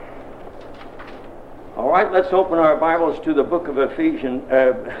All right, let's open our Bibles to the book of Ephesians,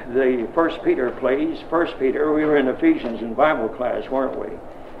 the 1 Peter, please. 1 Peter, we were in Ephesians in Bible class, weren't we?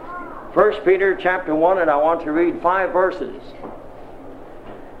 1 Peter chapter 1, and I want to read 5 verses.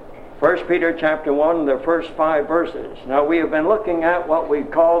 1 Peter chapter 1, the first 5 verses. Now, we have been looking at what we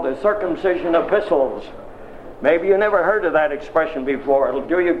call the circumcision epistles. Maybe you never heard of that expression before. It'll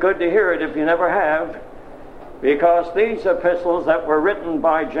do you good to hear it if you never have. Because these epistles that were written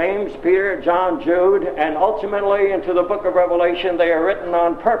by James, Peter, John, Jude, and ultimately into the book of Revelation, they are written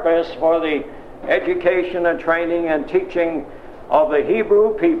on purpose for the education and training and teaching of the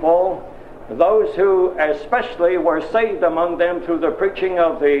Hebrew people, those who especially were saved among them through the preaching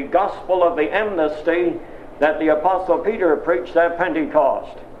of the gospel of the amnesty that the Apostle Peter preached at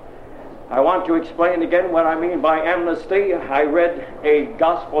Pentecost. I want to explain again what I mean by amnesty. I read a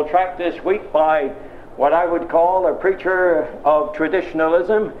gospel tract this week by what I would call a preacher of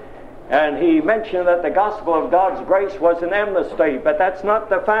traditionalism, and he mentioned that the gospel of God's grace was an amnesty, but that's not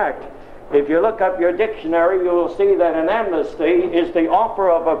the fact. If you look up your dictionary, you will see that an amnesty is the offer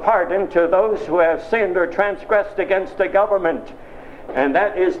of a pardon to those who have sinned or transgressed against the government, and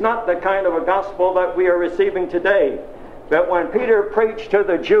that is not the kind of a gospel that we are receiving today. But when Peter preached to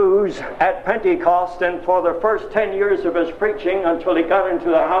the Jews at Pentecost, and for the first 10 years of his preaching until he got into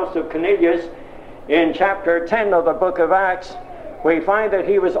the house of Cornelius, in chapter 10 of the book of Acts, we find that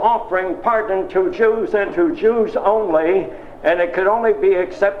he was offering pardon to Jews and to Jews only, and it could only be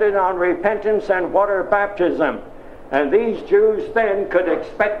accepted on repentance and water baptism. And these Jews then could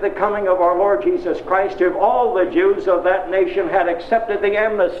expect the coming of our Lord Jesus Christ if all the Jews of that nation had accepted the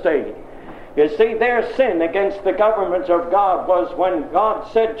amnesty. You see, their sin against the government of God was when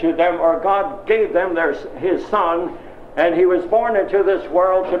God said to them, or God gave them his Son, and he was born into this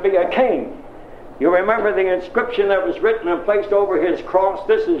world to be a king. You remember the inscription that was written and placed over his cross,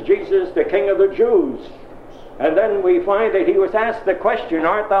 "This is Jesus, the King of the Jews." And then we find that he was asked the question,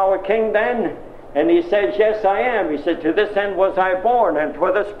 "Art thou a king then?" And he says, "Yes, I am." He said, "To this end was I born, and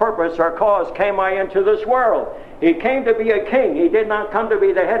for this purpose or cause came I into this world." He came to be a king. He did not come to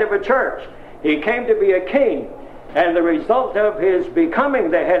be the head of a church. He came to be a king. And the result of his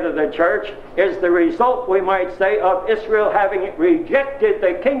becoming the head of the church is the result, we might say, of Israel having rejected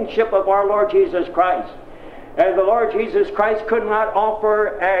the kingship of our Lord Jesus Christ. And the Lord Jesus Christ could not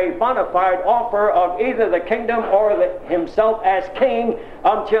offer a bona fide offer of either the kingdom or himself as king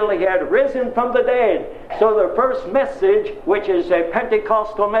until he had risen from the dead. So the first message, which is a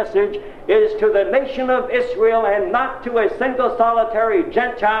Pentecostal message, is to the nation of Israel and not to a single solitary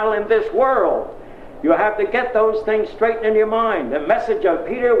Gentile in this world. You have to get those things straight in your mind. The message of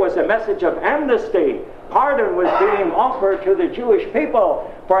Peter was a message of amnesty. Pardon was being offered to the Jewish people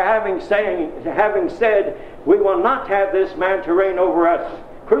for having said, "We will not have this man to reign over us.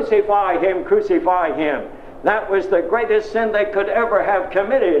 Crucify him, crucify him." That was the greatest sin they could ever have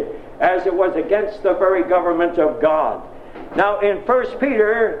committed, as it was against the very government of God. Now in 1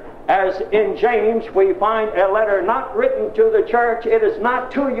 Peter, as in James, we find a letter not written to the church. It is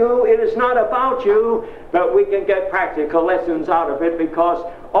not to you, it is not about you, but we can get practical lessons out of it because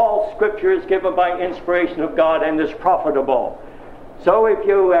all Scripture is given by inspiration of God and is profitable. So if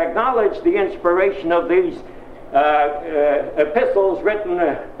you acknowledge the inspiration of these epistles written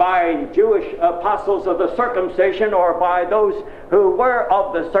by Jewish apostles of the circumcision or by those who were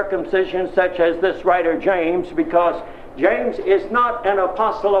of the circumcision, such as this writer James, because James is not an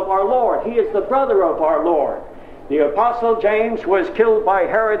apostle of our Lord. He is the brother of our Lord. The apostle James was killed by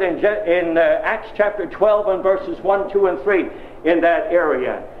Herod in Acts chapter 12 and verses 1, 2, and 3 in that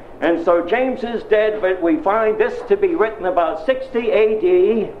area. And so James is dead, but we find this to be written about 60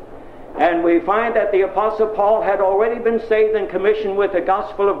 A.D., and we find that the apostle Paul had already been saved and commissioned with the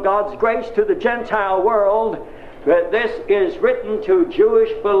gospel of God's grace to the Gentile world, but this is written to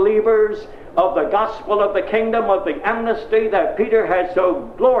Jewish believers of the gospel of the kingdom, of the amnesty that Peter had so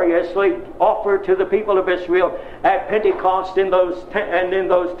gloriously offered to the people of Israel at Pentecost in those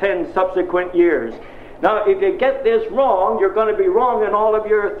 10 subsequent years. Now, if you get this wrong, you're going to be wrong in all of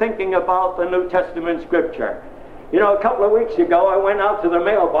your thinking about the New Testament Scripture. You know, a couple of weeks ago, I went out to the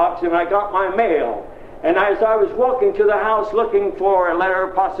mailbox and I got my mail. And as I was walking to the house looking for a letter,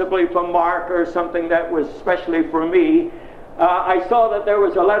 possibly from Mark or something that was specially for me, I saw that there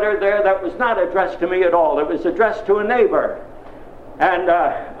was a letter there that was not addressed to me at all. It was addressed to a neighbor. And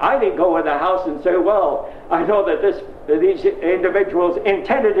I didn't go in the house and say, well, I know that these individuals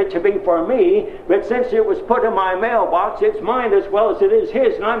intended it to be for me, but since it was put in my mailbox, it's mine as well as it is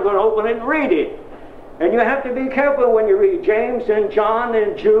his, and I'm going to open it and read it. And you have to be careful when you read James and John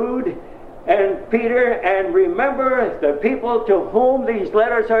and Jude and Peter, and remember the people to whom these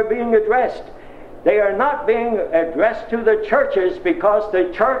letters are being addressed. They are not being addressed to the churches because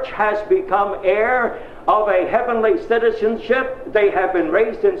the church has become heir of a heavenly citizenship. They have been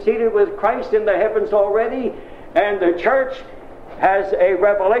raised and seated with Christ in the heavens already, and the church has a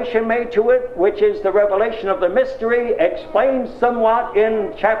revelation made to it, which is the revelation of the mystery, explained somewhat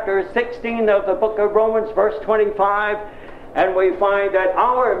in chapter 16 of the book of Romans, verse 25. And we find that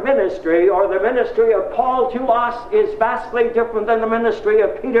our ministry, or the ministry of Paul to us, is vastly different than the ministry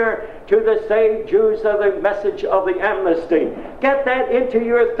of Peter to the saved Jews of the message of the amnesty. Get that into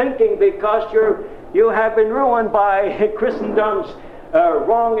your thinking, because you have been ruined by Christendom's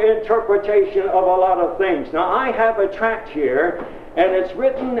wrong interpretation of a lot of things. Now, I have a tract here, and it's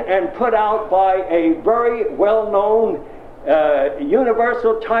written and put out by a very well-known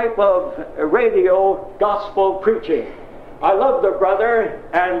universal type of radio gospel preaching. I love the brother,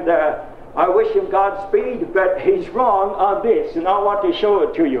 and I wish him Godspeed, but he's wrong on this, and I want to show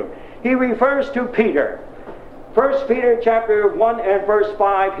it to you. He refers to Peter. 1 Peter chapter 1 and verse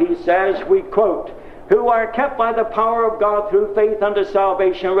 5, he says, we quote, "who are kept by the power of God through faith unto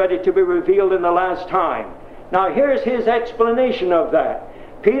salvation, ready to be revealed in the last time." Now here's his explanation of that.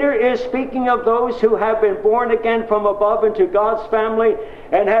 Peter is speaking of those who have been born again from above into God's family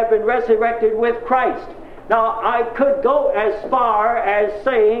and have been resurrected with Christ. Now, I could go as far as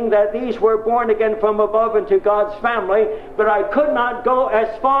saying that these were born again from above into God's family, but I could not go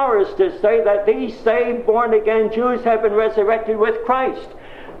as far as to say that these same born-again Jews have been resurrected with Christ.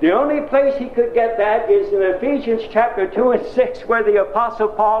 The only place he could get that is in Ephesians chapter 2 and 6, where the Apostle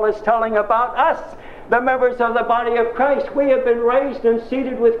Paul is telling about us, the members of the body of Christ. We have been raised and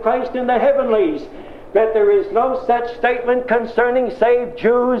seated with Christ in the heavenlies. But there is no such statement concerning saved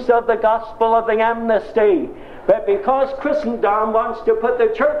Jews of the gospel of the amnesty. But because Christendom wants to put the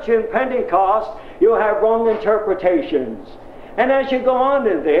church in Pentecost, you have wrong interpretations. And as you go on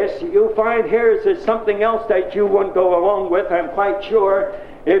in this, you find here is something else that you wouldn't go along with, I'm quite sure,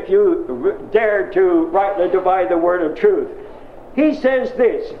 if you dared to rightly divide the word of truth. He says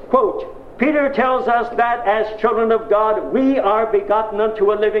this, quote, Peter tells us that as children of God, we are begotten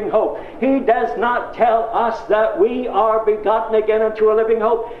unto a living hope. He does not tell us that we are begotten again unto a living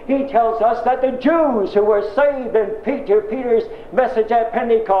hope. He tells us that the Jews who were saved in Peter's message at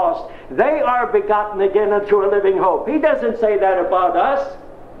Pentecost, they are begotten again unto a living hope. He doesn't say that about us.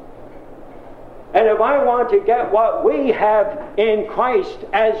 And if I want to get what we have in Christ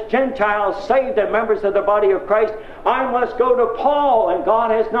as Gentiles saved and members of the body of Christ, I must go to Paul, and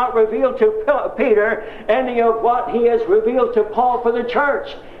God has not revealed to Peter any of what he has revealed to Paul for the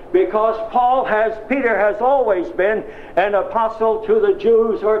church, because Peter has always been an apostle to the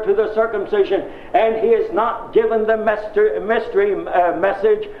Jews or to the circumcision, and he has not given the mystery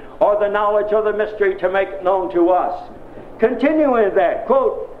message or the knowledge of the mystery to make known to us. Continuing that,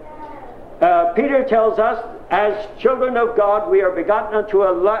 quote, Peter tells us, as children of God, we are begotten unto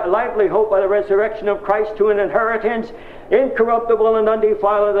a lively hope by the resurrection of Christ to an inheritance, incorruptible and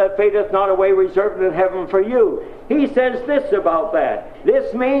undefiled, that fadeth not away, reserved in heaven for you. He says this about that.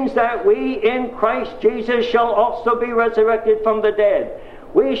 This means that we in Christ Jesus shall also be resurrected from the dead.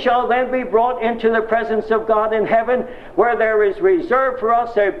 We shall then be brought into the presence of God in heaven, where there is reserved for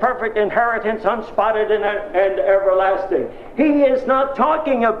us a perfect inheritance, unspotted and everlasting. He is not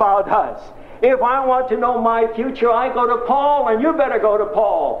talking about us. If I want to know my future, I go to Paul, and you better go to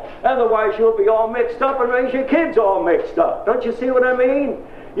Paul. Otherwise, you'll be all mixed up and raise your kids all mixed up. Don't you see what I mean?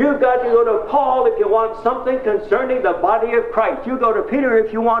 You've got to go to Paul if you want something concerning the body of Christ. You go to Peter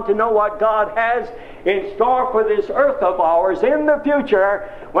if you want to know what God has in store for this earth of ours in the future,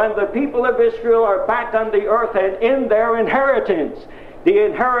 when the people of Israel are back on the earth and in their inheritance. The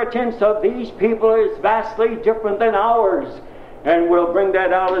inheritance of these people is vastly different than ours, and we'll bring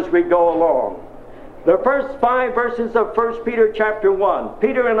that out as we go along. The first 5 verses of 1 Peter chapter 1.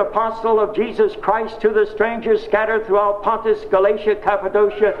 Peter, an apostle of Jesus Christ, to the strangers scattered throughout Pontus, Galatia,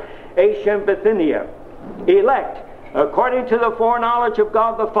 Cappadocia, Asia, and Bithynia. Elect, according to the foreknowledge of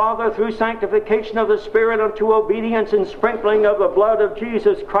God the Father, through sanctification of the Spirit unto obedience and sprinkling of the blood of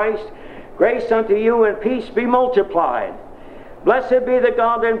Jesus Christ, grace unto you and peace be multiplied. Blessed be the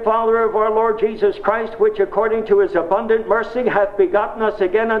God and Father of our Lord Jesus Christ, which according to his abundant mercy hath begotten us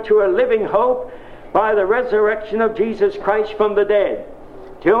again unto a living hope, by the resurrection of Jesus Christ from the dead,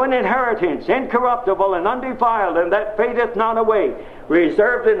 to an inheritance incorruptible and undefiled, and that fadeth not away,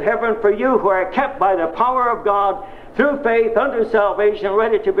 reserved in heaven for you, who are kept by the power of God through faith unto salvation,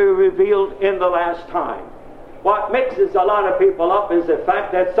 ready to be revealed in the last time. What mixes a lot of people up is the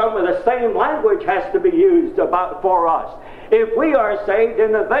fact that some of the same language has to be used for us. If we are saved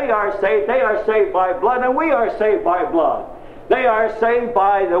and if they are saved by blood, and we are saved by blood. They are saved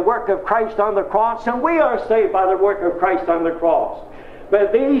by the work of Christ on the cross, and we are saved by the work of Christ on the cross.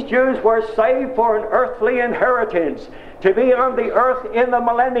 But these Jews were saved for an earthly inheritance, to be on the earth in the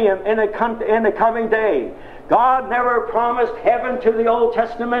millennium, in the coming day. God never promised heaven to the Old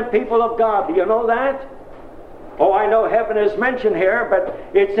Testament people of God. Do you know that? Oh, I know heaven is mentioned here,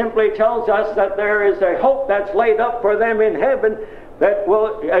 but it simply tells us that there is a hope that's laid up for them in heaven that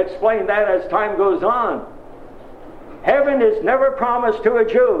will explain that as time goes on. Heaven is never promised to a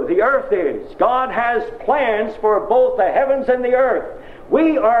Jew. The earth is. God has plans for both the heavens and the earth.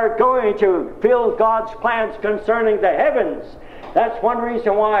 We are going to fill God's plans concerning the heavens. That's one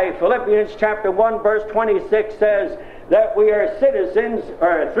reason why Philippians chapter 1 verse 26 says that we are citizens,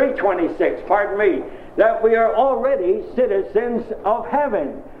 or 3:26, pardon me, that we are already citizens of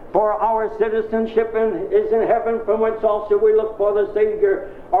heaven. For our citizenship is in heaven, from whence also we look for the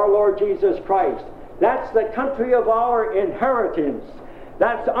Savior, our Lord Jesus Christ. That's the country of our inheritance.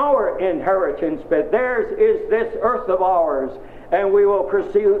 That's our inheritance, but theirs is this earth of ours, and we will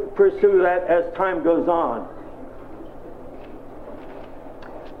pursue that as time goes on.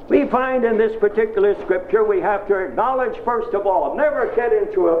 We find in this particular scripture we have to acknowledge, first of all, never get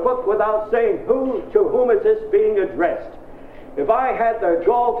into a book without saying to whom is this being addressed. If I had the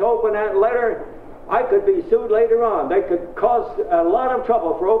gall to open that letter, I could be sued later on. They could cause a lot of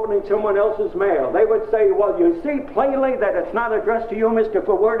trouble for opening someone else's mail. They would say, well, you see plainly that it's not addressed to you, Mr.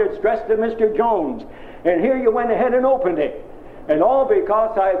 Forward, it's addressed to Mr. Jones. And here you went ahead and opened it. And all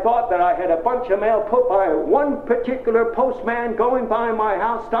because I thought that I had a bunch of mail put by one particular postman going by my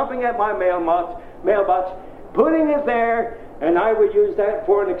house, stopping at my mailbox, putting it there, and I would use that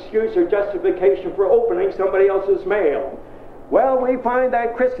for an excuse or justification for opening somebody else's mail. Well, we find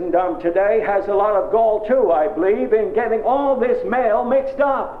that Christendom today has a lot of gall too, I believe, in getting all this mail mixed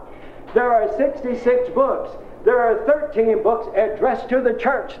up. There are 66 books. There are 13 books addressed to the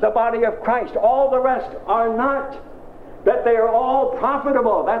church, the body of Christ. All the rest are not. But they are all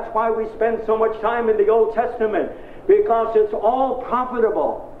profitable. That's why we spend so much time in the Old Testament, because it's all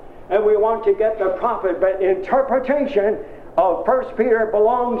profitable. And we want to get the profit. But interpretation of 1 Peter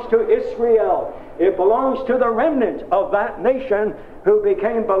belongs to Israel. It belongs to the remnant of that nation who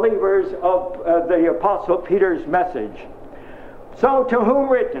became believers of the Apostle Peter's message. So to whom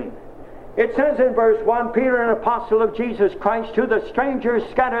written? It says in verse 1, Peter, an apostle of Jesus Christ, to the strangers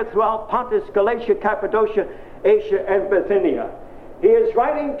scattered throughout Pontus, Galatia, Cappadocia, Asia, and Bithynia. He is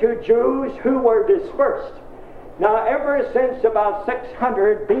writing to Jews who were dispersed. Now, ever since about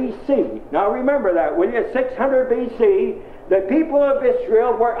 600 B.C., now remember that, will you? 600 B.C., the people of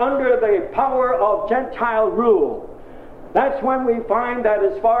Israel were under the power of Gentile rule. That's when we find that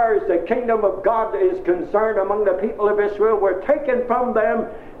as far as the kingdom of God is concerned among the people of Israel, were taken from them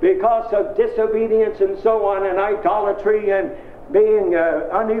because of disobedience and so on, and idolatry, and being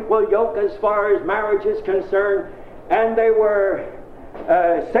unequal yoke as far as marriage is concerned. And they were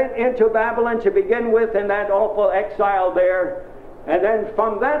sent into Babylon to begin with in that awful exile there. And then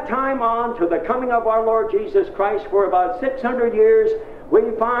from that time on to the coming of our Lord Jesus Christ, for about 600 years, we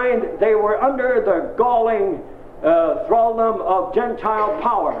find they were under the galling thraldom of Gentile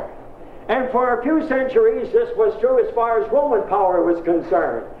power. And for a few centuries this was true as far as Roman power was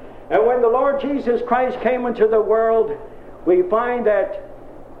concerned. And when the Lord Jesus Christ came into the world, we find that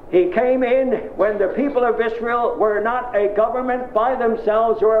He came in when the people of Israel were not a government by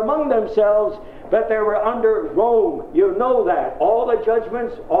themselves or among themselves, but they were under Rome. You know that. All the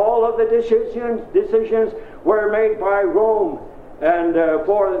judgments, all of the decisions were made by Rome and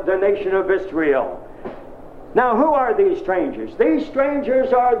for the nation of Israel. Now, who are these strangers? These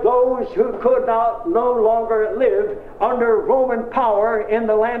strangers are those who could no longer live under Roman power in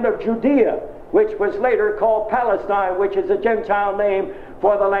the land of Judea, which was later called Palestine, which is a Gentile name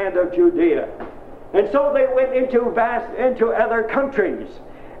for the land of Judea. And so they went into other countries.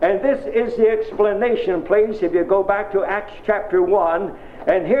 And this is the explanation, please, if you go back to Acts chapter 1.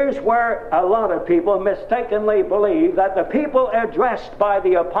 And here's where a lot of people mistakenly believe that the people addressed by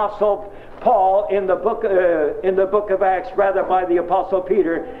the Apostle Paul in the book of Acts, rather by the Apostle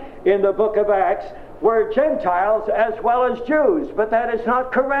Peter in the book of Acts, were Gentiles as well as Jews. But that is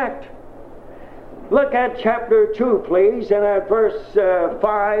not correct. Look at chapter 2, please, and at verse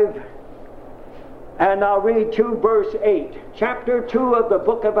 5. And I'll read 2 verse 8. Chapter 2 of the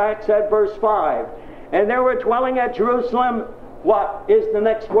book of Acts at verse 5. And they were dwelling at Jerusalem. What is the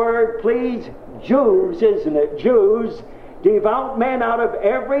next word, please? Jews, isn't it? Jews. Devout men out of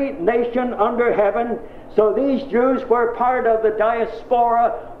every nation under heaven. So these Jews were part of the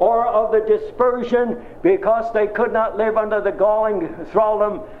diaspora or of the dispersion because they could not live under the galling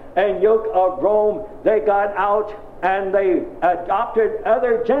thraldom and yoke of Rome, they got out and they adopted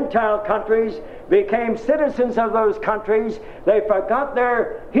other Gentile countries, became citizens of those countries. They forgot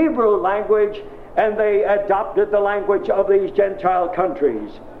their Hebrew language and they adopted the language of these Gentile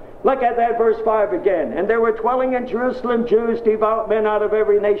countries. Look at that verse 5 again. And there were dwelling in Jerusalem Jews, devout men out of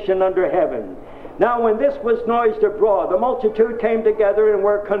every nation under heaven. Now when this was noised abroad, the multitude came together and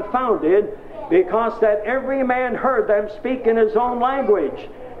were confounded, because that every man heard them speak in his own language.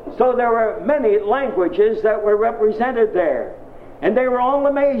 So there were many languages that were represented there. And they were all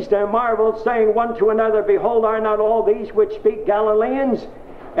amazed and marveled, saying one to another, Behold, are not all these which speak Galileans?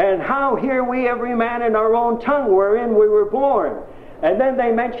 And how hear we every man in our own tongue wherein we were born? And then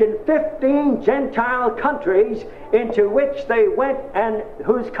they mentioned 15 Gentile countries into which they went and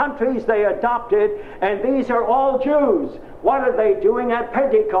whose countries they adopted, and these are all Jews. What are they doing at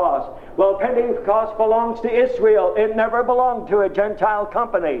Pentecost? Well, Pentecost belongs to Israel. It never belonged to a Gentile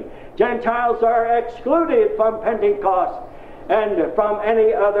company. Gentiles are excluded from Pentecost and from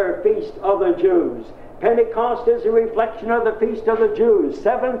any other feast of the Jews. Pentecost is a reflection of the feast of the Jews.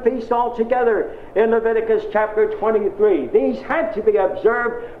 7 feasts altogether in Leviticus chapter 23. These had to be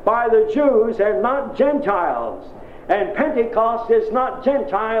observed by the Jews and not Gentiles. And Pentecost is not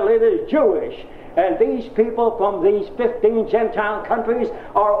Gentile, it is Jewish. And these people from these 15 Gentile countries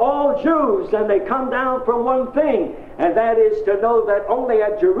are all Jews, and they come down from one thing, and that is to know that only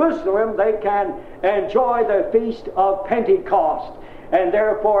at Jerusalem they can enjoy the feast of Pentecost. And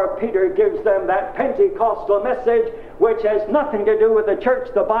therefore Peter gives them that Pentecostal message, which has nothing to do with the church,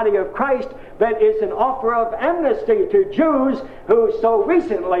 the body of Christ, but is an offer of amnesty to Jews who so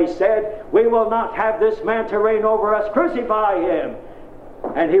recently said, we will not have this man to reign over us, crucify him.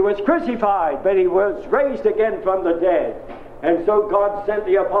 And he was crucified, but he was raised again from the dead. And so God sent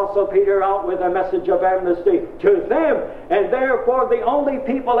the Apostle Peter out with a message of amnesty to them. And therefore the only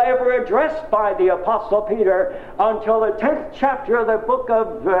people ever addressed by the Apostle Peter until the 10th chapter of the book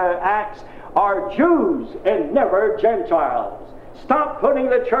of Acts are Jews and never Gentiles. Stop putting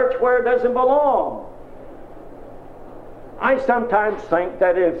the church where it doesn't belong. I sometimes think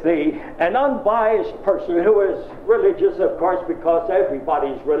that if an unbiased person who is religious, of course, because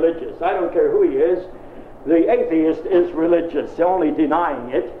everybody's religious, I don't care who he is, the atheist is religious, only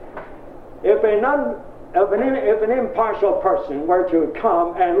denying it. If an impartial person were to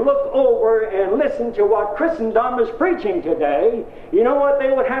come and look over and listen to what Christendom is preaching today, you know what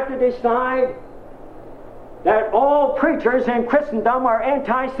they would have to decide? That all preachers in Christendom are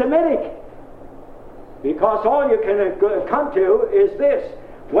anti-Semitic. Because all you can come to is this.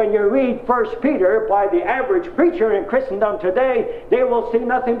 When you read 1 Peter by the average preacher in Christendom today, they will see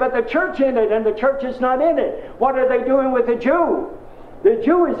nothing but the church in it, and the church is not in it. What are they doing with the Jew? The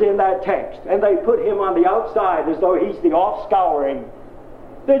Jew is in that text, and they put him on the outside as though he's the offscouring.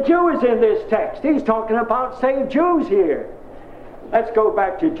 The Jew is in this text. He's talking about saved Jews here. Let's go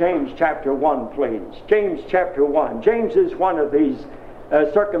back to James chapter 1, please. James chapter 1. James is one of these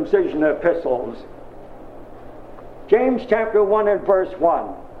circumcision epistles. James chapter 1 and verse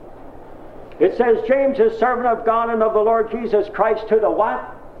 1. It says, James is servant of God and of the Lord Jesus Christ to the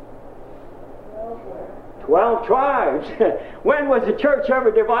what? 12 tribes. When was the church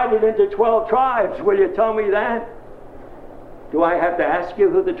ever divided into 12 tribes? Will you tell me that? Do I have to ask you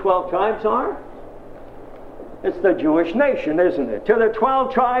who the 12 tribes are? It's the Jewish nation, isn't it? To the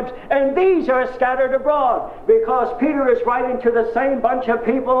 12 tribes, and these are scattered abroad, because Peter is writing to the same bunch of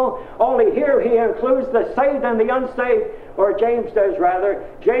people, only here he includes the saved and the unsaved, or James does rather.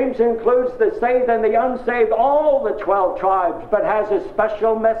 James includes the saved and the unsaved, all the 12 tribes, but has a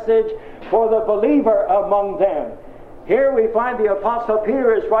special message for the believer among them. Here we find the Apostle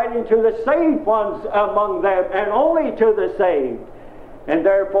Peter is writing to the saved ones among them, and only to the saved. And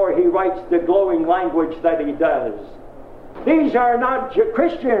therefore he writes the glowing language that he does. These are not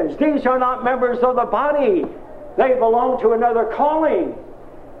Christians. These are not members of the body. They belong to another calling.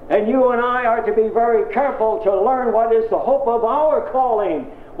 And you and I are to be very careful to learn what is the hope of our calling.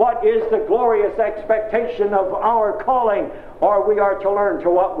 What is the glorious expectation of our calling? Or we are to learn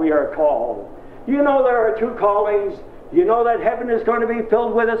to what we are called. You know there are 2 callings. You know that heaven is going to be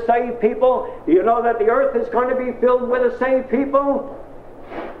filled with a saved people. You know that the earth is going to be filled with a saved people.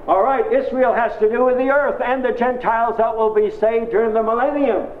 All right, Israel has to do with the earth and the Gentiles that will be saved during the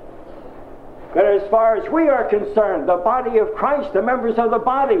millennium. But as far as we are concerned, the body of Christ, the members of the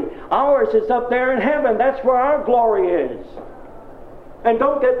body, ours is up there in heaven. That's where our glory is. And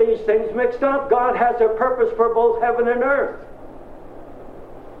don't get these things mixed up. God has a purpose for both heaven and earth.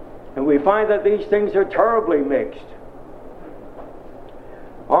 And we find that these things are terribly mixed.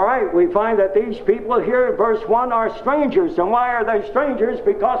 All right, we find that these people here in verse 1 are strangers. And why are they strangers?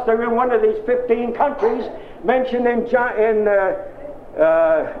 Because they're in one of these 15 countries mentioned in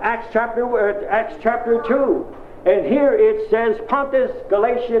Acts chapter 2. And here it says Pontus,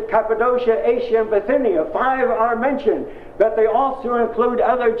 Galatia, Cappadocia, Asia, and Bithynia. 5 are mentioned, but they also include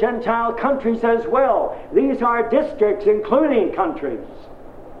other Gentile countries as well. These are districts including countries.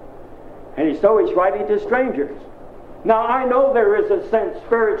 And so he's writing to strangers. Now I know there is a sense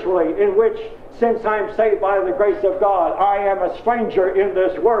spiritually in which, since I'm saved by the grace of God, I am a stranger in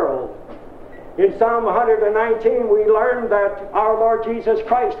this world. In Psalm 119 we learned that our Lord Jesus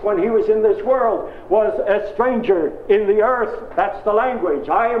Christ, when he was in this world, was a stranger in the earth. That's the language.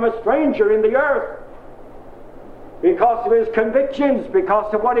 I am a stranger in the earth. Because of his convictions,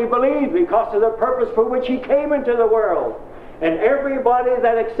 because of what he believed, because of the purpose for which he came into the world. And everybody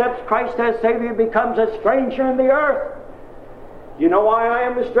that accepts Christ as Savior becomes a stranger in the earth. You know why I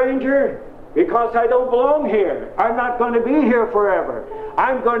am a stranger? Because I don't belong here. I'm not going to be here forever.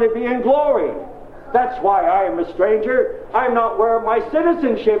 I'm going to be in glory. That's why I am a stranger. I'm not where my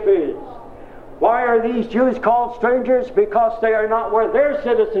citizenship is. Why are these Jews called strangers? Because they are not where their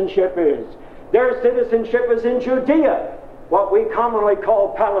citizenship is. Their citizenship is in Judea, what we commonly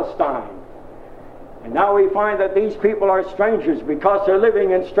call Palestine. And now we find that these people are strangers because they're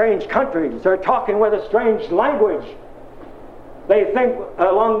living in strange countries. They're talking with a strange language. They think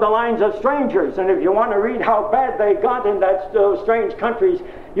along the lines of strangers. And if you want to read how bad they got in those strange countries,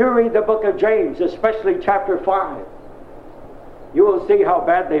 you read the book of James, especially chapter 5. You will see how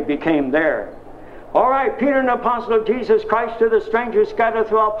bad they became there. All right, Peter, an apostle of Jesus Christ, to the strangers scattered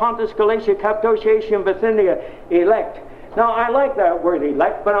throughout Pontus, Galatia, Cappadocia, Asia, and Bithynia, elect. Now, I like that word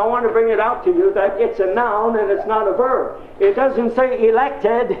elect, but I want to bring it out to you that it's a noun and it's not a verb. It doesn't say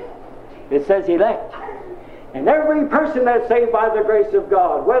elected, it says elect. And every person that's saved by the grace of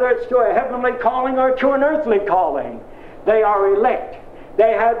God, whether it's to a heavenly calling or to an earthly calling, they are elect.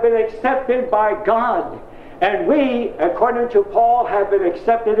 They have been accepted by God. And we, according to Paul, have been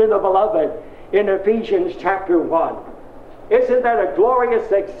accepted in the beloved in Ephesians chapter 1. Isn't that a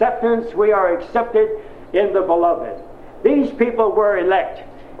glorious acceptance? We are accepted in the beloved. These people were elect.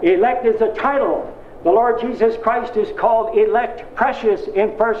 Elect is a title. The Lord Jesus Christ is called elect precious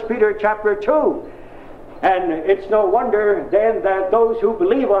in 1 Peter chapter 2. And it's no wonder then that those who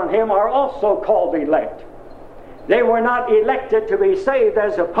believe on him are also called elect. They were not elected to be saved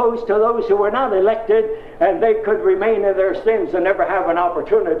as opposed to those who were not elected and they could remain in their sins and never have an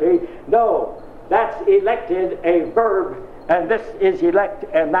opportunity. No, that's elected a verb, and this is elect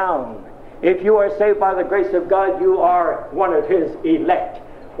a noun. If you are saved by the grace of God, you are one of his elect,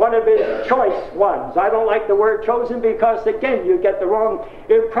 one of his choice ones. I don't like the word chosen because, again, you get the wrong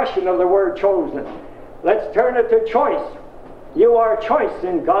impression of the word chosen. Let's turn it to choice. You are choice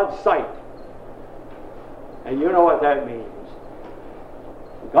in God's sight. And you know what that means.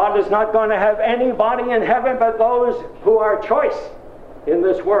 God is not going to have anybody in heaven but those who are choice in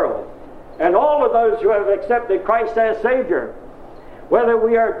this world. And all of those who have accepted Christ as Savior. Whether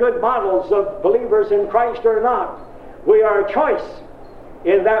we are good models of believers in Christ or not, we are a choice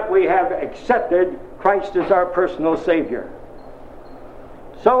in that we have accepted Christ as our personal Savior.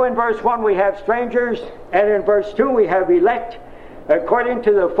 So in verse 1 we have strangers, and in verse 2 we have elect, according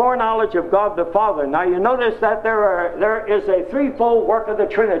to the foreknowledge of God the Father. Now you notice that there is a threefold work of the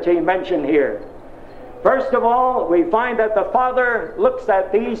Trinity mentioned here. First of all, we find that the Father looks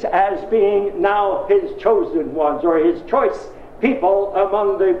at these as being now his chosen ones, or his choice people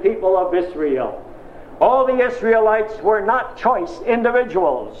among the people of Israel. All the Israelites were not choice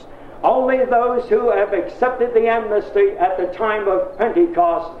individuals. Only those who have accepted the amnesty at the time of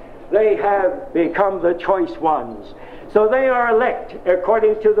Pentecost, they have become the choice ones. So they are elect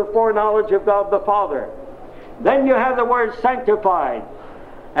according to the foreknowledge of God the Father. Then you have the word sanctified.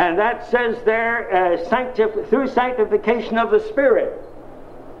 And that says there, through sanctification of the Spirit.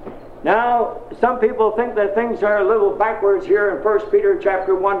 Now, some people think that things are a little backwards here in 1 Peter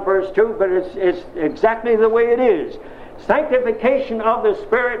chapter 1, verse 2, but it's exactly the way it is. Sanctification of the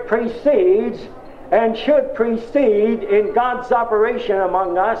Spirit precedes and should precede in God's operation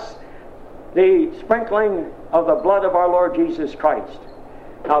among us the sprinkling of the blood of our Lord Jesus Christ.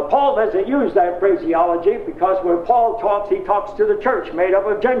 Now, Paul doesn't use that phraseology because when Paul talks, he talks to the church made up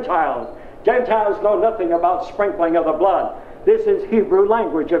of Gentiles. Gentiles know nothing about sprinkling of the blood. This is Hebrew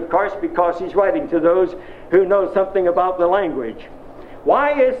language, of course, because he's writing to those who know something about the language.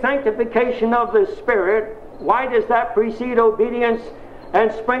 Why is sanctification of the Spirit, why does that precede obedience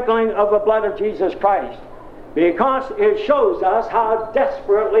and sprinkling of the blood of Jesus Christ? Because it shows us how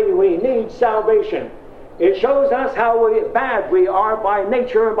desperately we need salvation. It shows us how bad we are by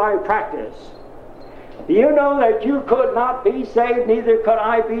nature and by practice. Do you know that you could not be saved, neither could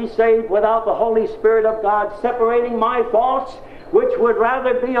I be saved without the Holy Spirit of God separating my thoughts, which would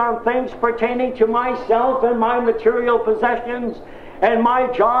rather be on things pertaining to myself and my material possessions and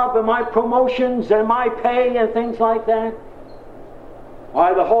my job and my promotions and my pay and things like that?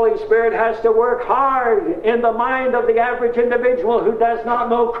 Why, the Holy Spirit has to work hard in the mind of the average individual who does not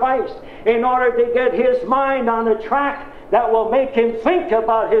know Christ in order to get his mind on a track that will make him think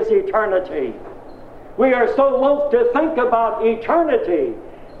about his eternity. We are so loath to think about eternity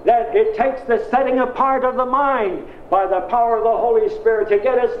that it takes the setting apart of the mind by the power of the Holy Spirit to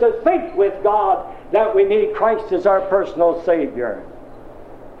get us to think with God that we need Christ as our personal Savior.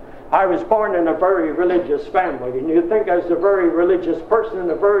 I was born in a very religious family, and you think as a very religious person in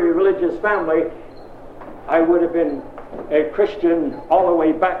a very religious family, I would have been a Christian all the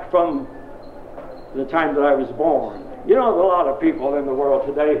way back from the time that I was born. You know, there's a lot of people in the world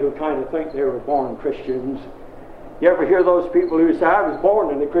today who kind of think they were born Christians. You ever hear those people who say, I was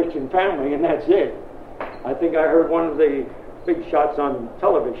born in a Christian family and that's it? I think I heard one of the big shots on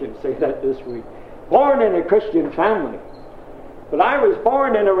television say that this week. Born in a Christian family. But I was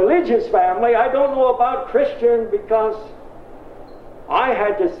born in a religious family. I don't know about Christian because I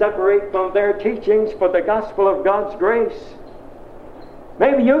had to separate from their teachings for the gospel of God's grace.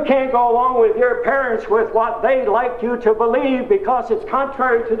 Maybe you can't go along with your parents with what they like you to believe because it's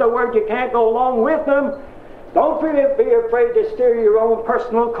contrary to the Word. You can't go along with them. Don't be afraid to steer your own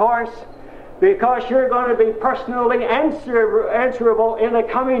personal course, because you're going to be personally answerable in the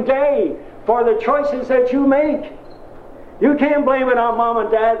coming day for the choices that you make. You can't blame it on mom and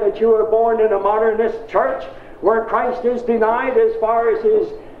dad that you were born in a modernist church where Christ is denied as far as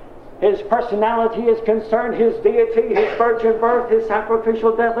his personality is concerned, his deity, his virgin birth, his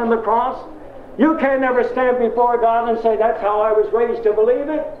sacrificial death on the cross. You can never stand before God and say, that's how I was raised to believe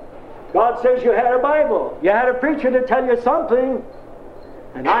it. God says you had a Bible. You had a preacher to tell you something.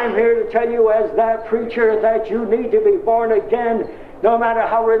 And I'm here to tell you as that preacher that you need to be born again, no matter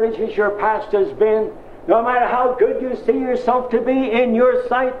how religious your past has been, no matter how good you see yourself to be in your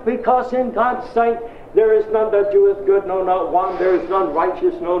sight, because in God's sight there is none that doeth good, no, not one. There is none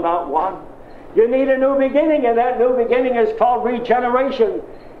righteous, no, not one. You need a new beginning, and that new beginning is called regeneration.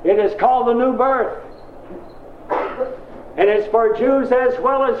 It is called the new birth. And it's for Jews as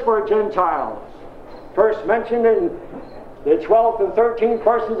well as for Gentiles. First mentioned in the 12th and 13th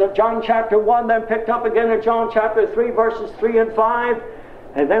verses of John chapter 1, then picked up again in John chapter 3, verses 3 and 5.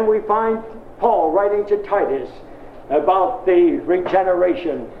 And then we find Paul writing to Titus about the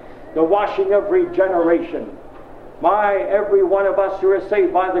regeneration, the washing of regeneration. Every one of us who are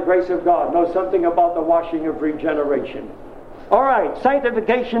saved by the grace of God knows something about the washing of regeneration. All right,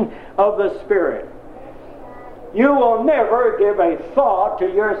 sanctification of the Spirit. You will never give a thought to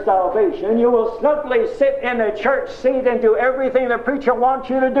your salvation. You will snugly sit in a church seat and do everything the preacher wants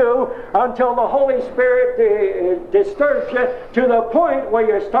you to do until the Holy Spirit disturbs you to the point where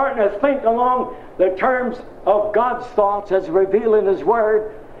you're starting to think along the terms of God's thoughts as revealed in His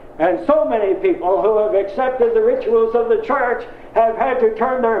Word. And so many people who have accepted the rituals of the church have had to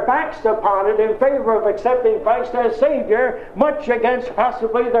turn their backs upon it in favor of accepting Christ as Savior, much against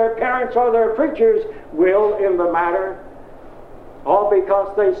possibly their parents or their preachers' will in the matter. All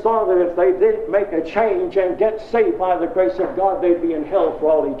because they saw that if they didn't make a change and get saved by the grace of God, they'd be in hell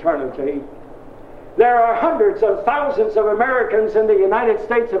for all eternity. There are hundreds of thousands of Americans in the United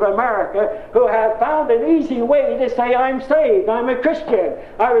States of America who have found an easy way to say, I'm saved, I'm a Christian.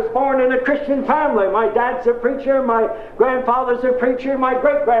 I was born in a Christian family. My dad's a preacher, my grandfather's a preacher, my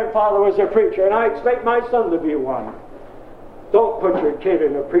great-grandfather was a preacher, and I expect my son to be one. Don't put your kid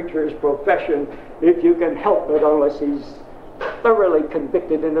in a preacher's profession if you can help it, unless he's thoroughly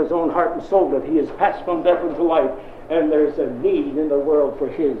convicted in his own heart and soul that he is passed from death into life, and there's a need in the world for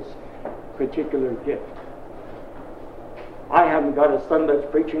his particular gift. I haven't got a son that's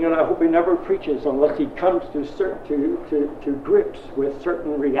preaching, and I hope he never preaches unless he comes to grips with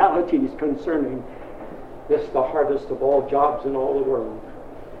certain realities concerning this, the hardest of all jobs in all the world.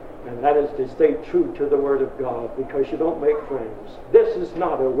 And that is to stay true to the Word of God, because you don't make friends. This is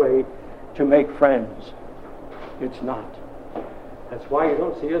not a way to make friends. It's not. That's why you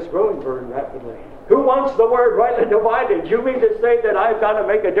don't see us growing very rapidly. Who wants the Word rightly divided? You mean to say that I've got to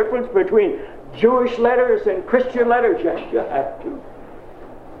make a difference between Jewish letters and Christian letters? Yes, you have to.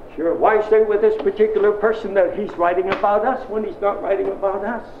 Sure, why say with this particular person that he's writing about us when he's not writing about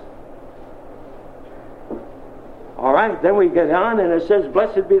us? All right, then we get on, and it says,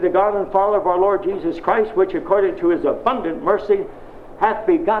 Blessed be the God and Father of our Lord Jesus Christ, which according to His abundant mercy hath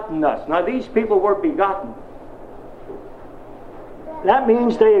begotten us. Now these people were begotten. That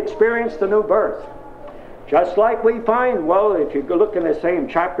means they experienced the new birth. Just like we find, well, if you look in the same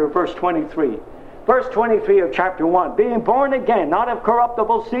chapter, verse 23. Verse 23 of chapter 1. Being born again, not of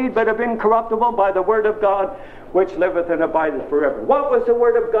corruptible seed, but of incorruptible, by the word of God, which liveth and abideth forever. What was the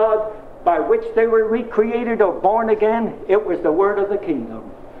word of God by which they were recreated or born again? It was the word of the kingdom.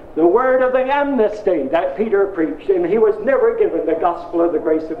 The word of the amnesty that Peter preached. And he was never given the gospel of the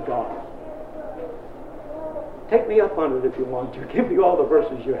grace of God. Take me up on it if you want to. Give me all the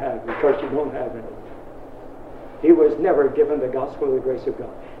verses you have, because you don't have any. He was never given the gospel of the grace of God.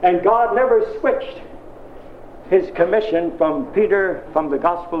 And God never switched his commission from Peter, from the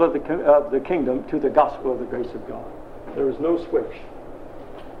gospel of the kingdom to the gospel of the grace of God. There was no switch.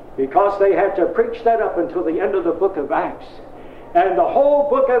 Because they had to preach that up until the end of the book of Acts. And the whole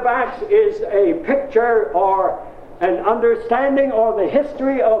book of Acts is a picture or an understanding or the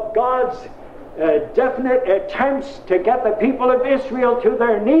history of God's definite attempts to get the people of Israel to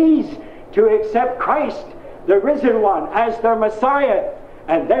their knees to accept Christ, the risen one, as their Messiah.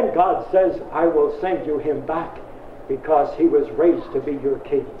 And then God says, I will send you him back because he was raised to be your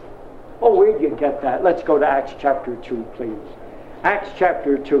king. Oh, where'd you get that? Let's go to Acts chapter 2, please. Acts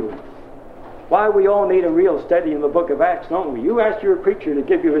chapter 2. Why we all need a real study in the book of Acts, don't we? You ask your preacher to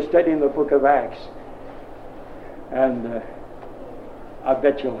give you a study in the book of Acts. And I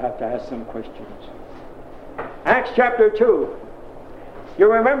bet you'll have to ask some questions. Acts chapter 2.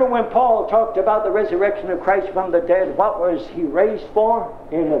 You remember when Paul talked about the resurrection of Christ from the dead, what was he raised for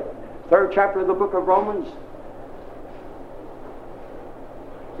in the 3rd chapter of the book of Romans?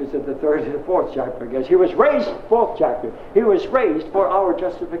 Is it the 3rd or the 4th chapter, I guess? He was raised, 4th chapter. He was raised for our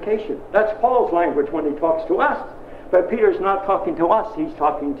justification. That's Paul's language when he talks to us. But Peter's not talking to us, he's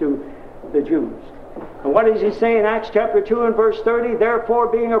talking to the Jews. And what does he say in Acts chapter 2 and verse 30?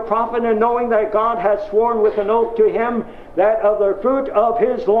 Therefore, being a prophet, and knowing that God hath sworn with an oath to him that of the fruit of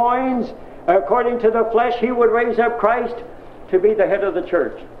his loins, according to the flesh, he would raise up Christ to be the head of the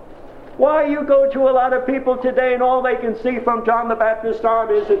church. Why, you go to a lot of people today and all they can see from John the Baptist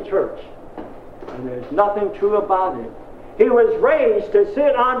on is a church. And there's nothing true about it. He was raised to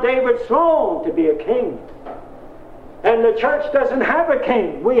sit on David's throne to be a king. And the church doesn't have a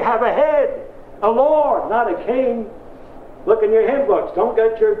king. We have a head. A Lord, not a king. Look in your hymn books. Don't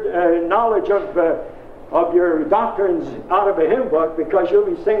get your knowledge of your doctrines out of a hymn book, because you'll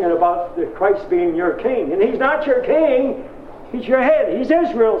be singing about Christ being your king. And he's not your king. He's your head. He's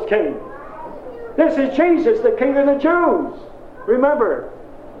Israel's king. This is Jesus, the King of the Jews. Remember,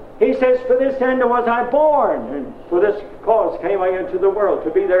 he says, for this end was I born, and for this cause came I into the world,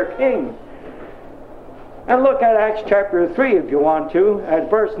 to be their king. And look at Acts chapter 3, if you want to, at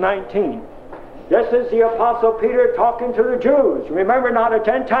verse 19. This is the Apostle Peter talking to the Jews. Remember, not a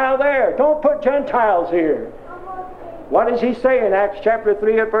Gentile there. Don't put Gentiles here. What does he say in Acts chapter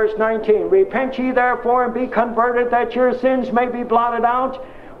 3 at verse 19? Repent ye therefore and be converted, that your sins may be blotted out,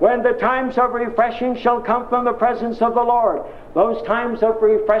 when the times of refreshing shall come from the presence of the Lord. Those times of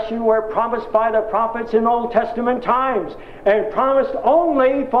refreshing were promised by the prophets in Old Testament times, and promised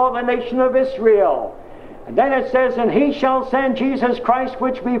only for the nation of Israel. And then it says, and he shall send Jesus Christ,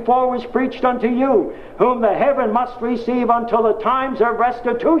 which before was preached unto you, whom the heaven must receive until the times of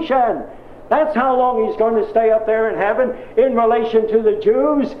restitution. That's how long he's going to stay up there in heaven in relation to the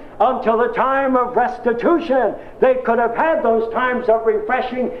Jews, until the time of restitution. They could have had those times of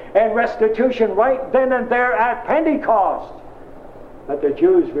refreshing and restitution right then and there at Pentecost. But the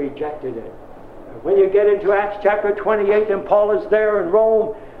Jews rejected it. When you get into Acts chapter 28, and Paul is there in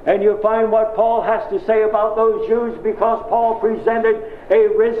Rome, and you find what Paul has to say about those Jews, because Paul presented a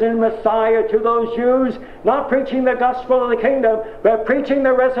risen Messiah to those Jews, not preaching the gospel of the kingdom, but preaching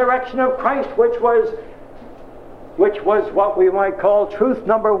the resurrection of Christ, which was what we might call truth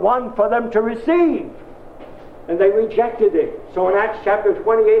number one for them to receive. And they rejected it. So in Acts chapter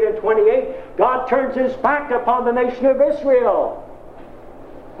 28 and 28, God turns his back upon the nation of Israel.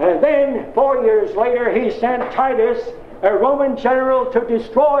 And then 4 years later, he sent Titus, a Roman general, to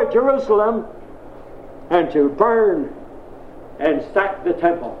destroy Jerusalem and to burn and sack the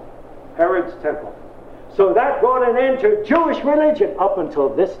temple, Herod's temple. So that brought an end to Jewish religion up until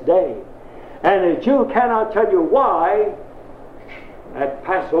this day. And a Jew cannot tell you why at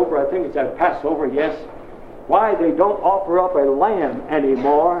Passover, I think it's at Passover, yes, why they don't offer up a lamb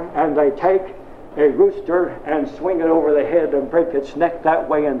anymore, and they take a rooster and swing it over the head and break its neck that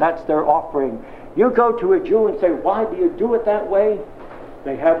way, and that's their offering. You go to a Jew and say, why do you do it that way?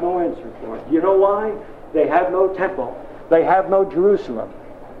 They have no answer for it. You know why? They have no temple. They have no Jerusalem.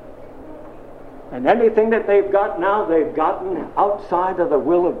 And anything that they've got now, they've gotten outside of the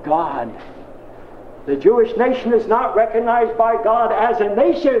will of God. The Jewish nation is not recognized by God as a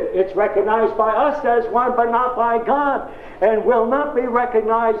nation. It's recognized by us as one, but not by God, and will not be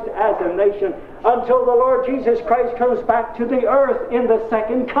recognized as a nation until the Lord Jesus Christ comes back to the earth in the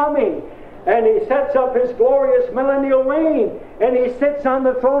second coming. And He sets up His glorious millennial reign, and He sits on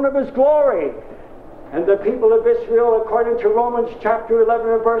the throne of His glory. And the people of Israel, according to Romans chapter 11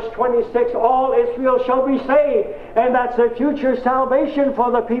 and verse 26, all Israel shall be saved. And that's a future salvation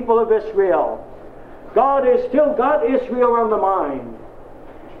for the people of Israel. God has still got Israel on the mind.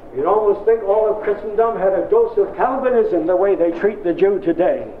 You'd almost think all of Christendom had a dose of Calvinism the way they treat the Jew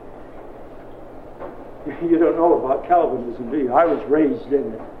today. You don't know about Calvinism, do you? I was raised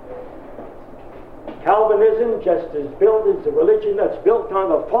in it. Calvinism just is a religion that's built on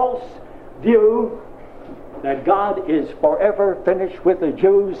the false view that God is forever finished with the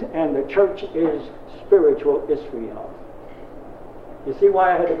Jews and the church is spiritual Israel. You see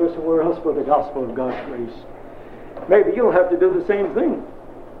why I had to go somewhere else for the gospel of God's grace? Maybe you'll have to do the same thing.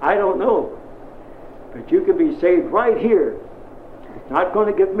 I don't know. But you can be saved right here. It's not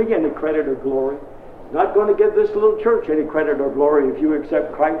going to give me any credit or glory. It's not going to give this little church any credit or glory if you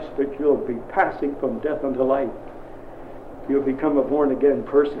accept Christ, but you'll be passing from death unto life. You'll become a born-again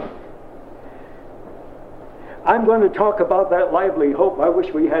person. I'm going to talk about that lively hope. I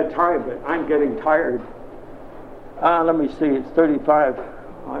wish we had time, but I'm getting tired. Let me see, it's 35.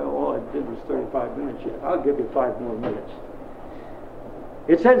 All I did was 35 minutes yet. I'll give you 5 more minutes.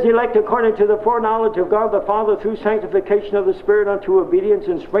 It says, elect according to the foreknowledge of God the Father through sanctification of the Spirit unto obedience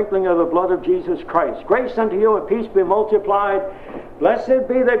and sprinkling of the blood of Jesus Christ. Grace unto you and peace be multiplied. Blessed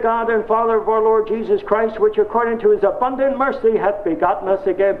be the God and Father of our Lord Jesus Christ, which according to His abundant mercy hath begotten us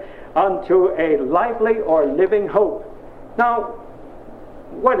again unto a lively or living hope. Now,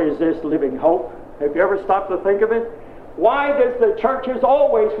 what is this living hope? Have you ever stopped to think of it? Why does the churches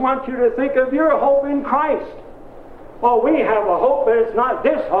always want you to think of your hope in Christ? Well, we have a hope, but it's not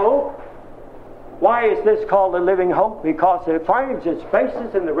this hope. Why is this called a living hope? Because it finds its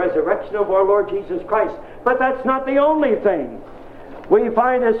basis in the resurrection of our Lord Jesus Christ. But that's not the only thing. We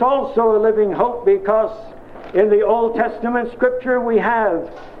find this also a living hope because in the Old Testament Scripture we have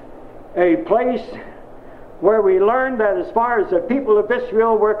a place where we learn that as far as the people of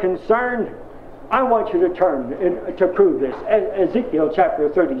Israel were concerned, I want you to turn to prove this. Ezekiel chapter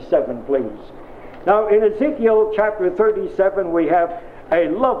 37, please. Now, in Ezekiel chapter 37, we have a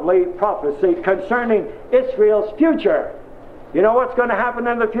lovely prophecy concerning Israel's future. You know what's going to happen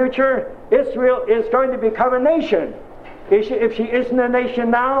in the future? Israel is going to become a nation. If she isn't a nation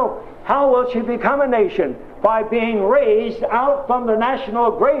now, how will she become a nation? By being raised out from the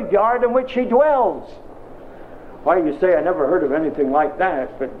national graveyard in which she dwells. Why, you say, I never heard of anything like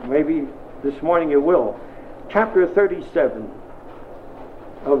that, but maybe this morning you will. Chapter 37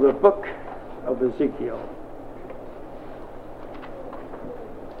 of the book of Ezekiel.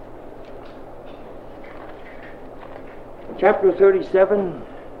 Chapter 37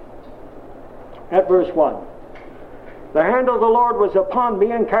 at verse 1. The hand of the Lord was upon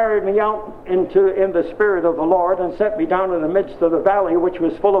me and carried me out in the spirit of the Lord and set me down in the midst of the valley which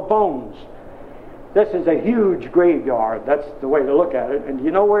was full of bones. This is a huge graveyard. That's the way to look at it. And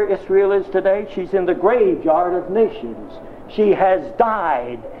you know where Israel is today? She's in the graveyard of nations. She has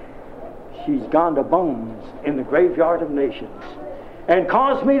died. She's gone to bones in the graveyard of nations. And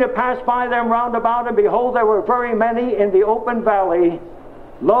caused me to pass by them round about, and behold, there were very many in the open valley.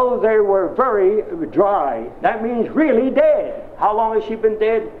 Lo, they were very dry. That means really dead. How long has she been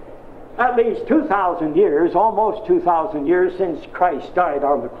dead? At least 2,000 years, almost 2,000 years since Christ died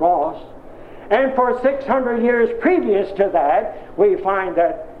on the cross. And for 600 years previous to that, we find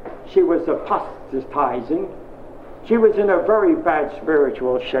that she was apostatizing. She was in a very bad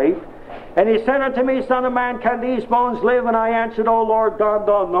spiritual shape. And he said unto me, Son of man, can these bones live? And I answered, O Lord God,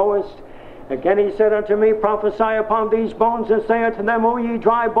 thou knowest. Again he said unto me, prophesy upon these bones, and say unto them, O ye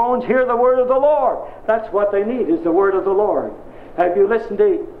dry bones, hear the word of the Lord. That's what they need, is the word of the Lord. Have you listened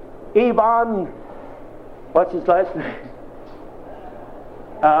to Eban? What's his last name?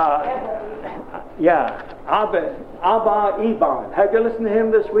 Abba Eban. Have you listened to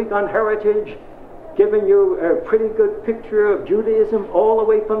him this week on Heritage? Giving you a pretty good picture of Judaism all the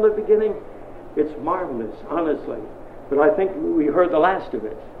way from the beginning. It's marvelous, honestly. But I think we heard the last of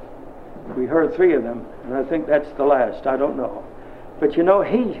it. We heard 3 of them, and I think that's the last. I don't know. But you know,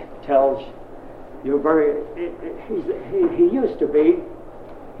 he tells you he used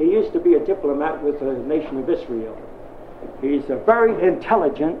to be a diplomat with the nation of Israel. He's a very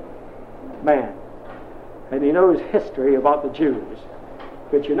intelligent man, and he knows history about the Jews.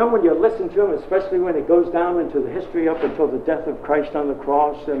 But you know, when you listen to him, especially when it goes down into the history up until the death of Christ on the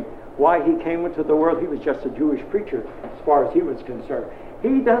cross and why he came into the world, he was just a Jewish preacher as far as he was concerned.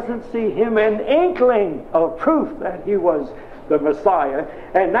 He doesn't see him an inkling of proof that he was the Messiah.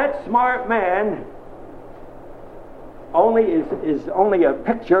 And that smart man is only a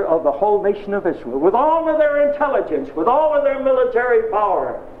picture of the whole nation of Israel, with all of their intelligence, with all of their military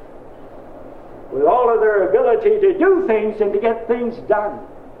power, with all of their ability to do things and to get things done.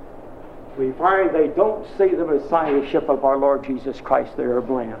 We find they don't see the Messiahship of our Lord Jesus Christ. They are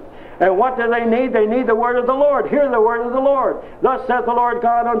blind. And what do they need? They need the word of the Lord. Hear the word of the Lord. Thus saith the Lord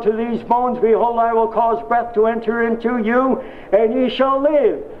God unto these bones, behold, I will cause breath to enter into you, and ye shall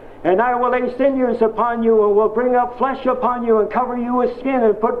live. And I will lay sinews upon you, and will bring up flesh upon you, and cover you with skin,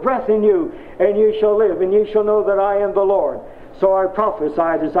 and put breath in you, and ye shall live, and ye shall know that I am the Lord. So I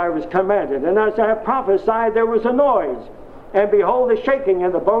prophesied as I was commanded. And as I prophesied, there was a noise. And behold, a shaking,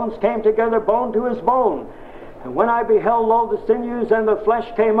 and the bones came together, bone to his bone. And when I beheld, lo, the sinews and the flesh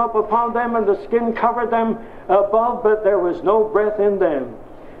came up upon them, and the skin covered them above, but there was no breath in them.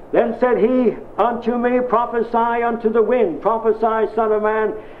 Then said he unto me, prophesy unto the wind, prophesy, son of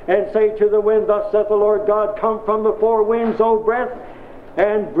man, and say to the wind, thus saith the Lord God, come from the four winds, O breath,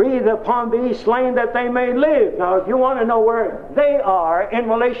 and breathe upon these slain that they may live. Now, if you want to know where they are in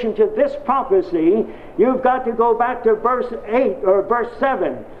relation to this prophecy, you've got to go back to verse 8 or verse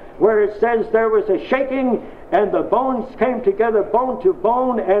 7, where it says there was a shaking, and the bones came together, bone to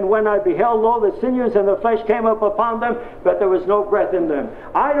bone, and when I beheld, lo, the sinews and the flesh came up upon them, but there was no breath in them.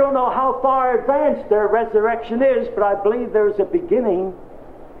 I don't know how far advanced their resurrection is, but I believe there's a beginning.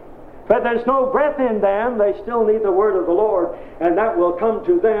 But there's no breath in them. They still need the word of the Lord, and that will come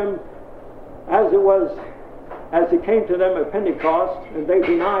to them as it came to them at Pentecost, and they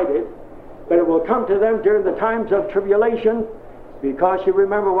denied it. But it will come to them during the times of tribulation, because you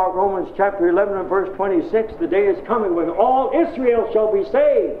remember what Romans chapter 11 and verse 26, the day is coming when all Israel shall be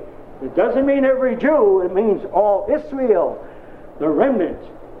saved. It doesn't mean every Jew, it means all Israel. The remnant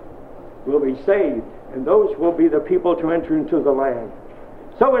will be saved, and those will be the people to enter into the land.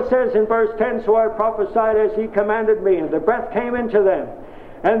 So it says in verse 10, so I prophesied as he commanded me, and the breath came into them,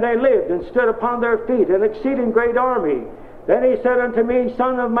 and they lived and stood upon their feet, an exceeding great army. Then he said unto me,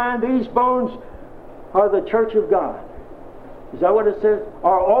 Son of man, these bones are the church of God. Is that what it says?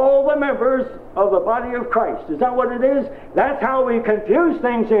 Are all the members of the body of Christ. Is that what it is? That's how we confuse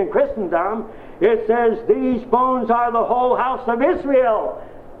things in Christendom. It says these bones are the whole house of Israel.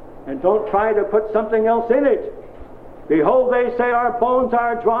 And don't try to put something else in it. Behold, they say our bones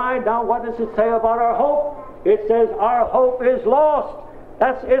are dried. Now what does it say about our hope? It says our hope is lost.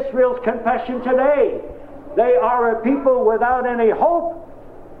 That's Israel's confession today. They are a people without any hope.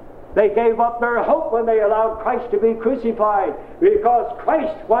 They gave up their hope when they allowed Christ to be crucified, because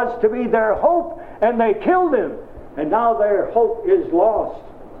Christ was to be their hope, and they killed him. And now their hope is lost.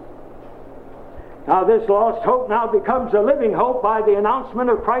 Now this lost hope now becomes a living hope by the announcement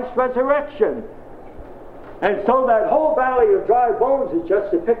of Christ's resurrection. And so that whole valley of dry bones is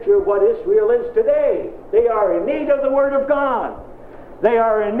just a picture of what Israel is today. They are in need of the Word of God. They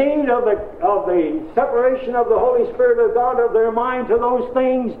are in need of the separation of the Holy Spirit of God of their mind to those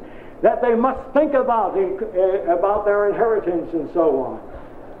things that they must think about their inheritance and so on.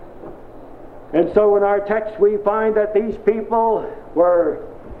 And so in our text we find that these people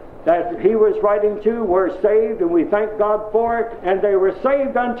that he was writing to were saved, and we thank God for it, and they were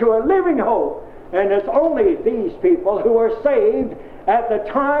saved unto a living hope. And it's only these people who were saved at the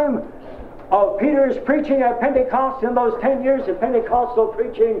time of Peter's preaching at Pentecost, in those 10 years of Pentecostal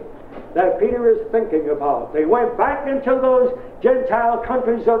preaching that Peter is thinking about. They went back into those Gentile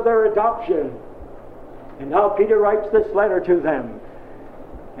countries of their adoption. And now Peter writes this letter to them.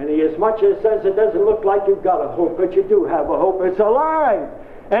 And he as much as says it doesn't look like you've got a hope, but you do have a hope. It's alive.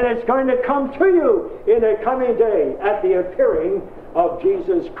 And it's going to come to you in a coming day at the appearing of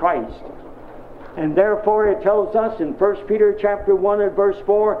Jesus Christ. And therefore it tells us in 1 Peter chapter 1 and verse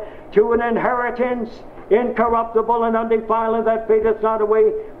 4, to an inheritance incorruptible and undefiled, that fadeth not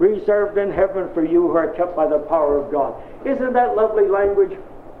away, reserved in heaven for you who are kept by the power of God. Isn't that lovely language?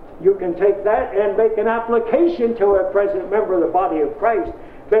 You can take that and make an application to a present member of the body of Christ,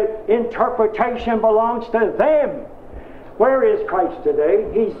 but interpretation belongs to them. Where is Christ today?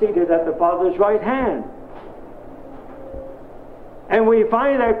 He's seated at the Father's right hand. And we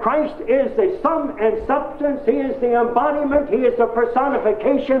find that Christ is the sum and substance. He is the embodiment. He is the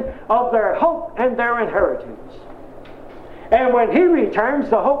personification of their hope and their inheritance. And when he returns,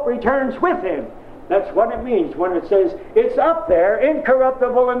 the hope returns with him. That's what it means when it says it's up there,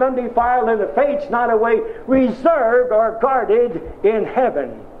 incorruptible and undefiled, and it fades not away, reserved or guarded in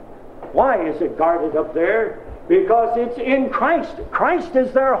heaven. Why is it guarded up there? Because it's in Christ. Christ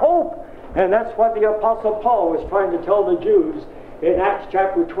is their hope. And that's what the Apostle Paul was trying to tell the Jews in Acts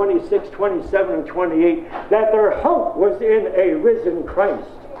chapter 26, 27, and 28, that their hope was in a risen Christ.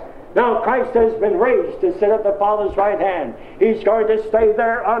 Now Christ has been raised to sit at the Father's right hand. He's going to stay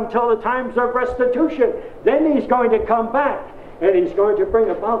there until the times of restitution. Then he's going to come back, and he's going to bring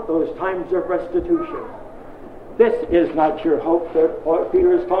about those times of restitution. This is not your hope that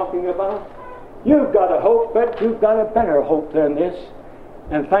Peter is talking about. You've got a hope, but you've got a better hope than this.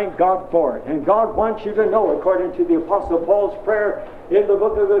 And thank God for it. And God wants you to know, according to the Apostle Paul's prayer in the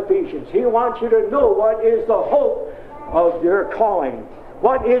book of Ephesians, He wants you to know what is the hope of your calling.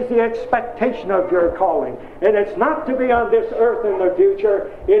 What is the expectation of your calling? And it's not to be on this earth in the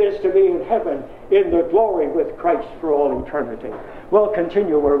future. It is to be in heaven, in the glory with Christ for all eternity. We'll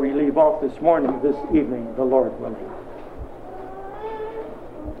continue where we leave off this evening, the Lord willing.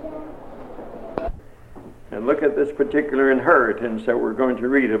 And look at this particular inheritance that we're going to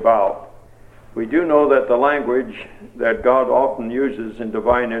read about. We do know that the language that God often uses in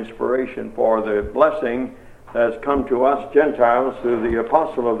divine inspiration for the blessing that has come to us Gentiles through the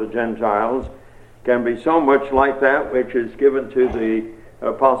apostle of the Gentiles can be so much like that which is given to the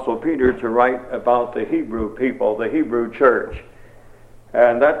apostle Peter to write about the Hebrew people, the Hebrew church.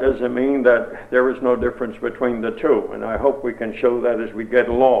 And that doesn't mean that there is no difference between the two, and I hope we can show that as we get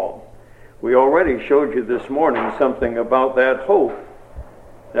along. We already showed you this morning something about that hope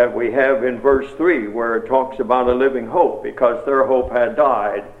that we have in verse 3, where it talks about a living hope, because their hope had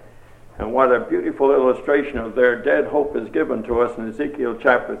died. And what a beautiful illustration of their dead hope is given to us in Ezekiel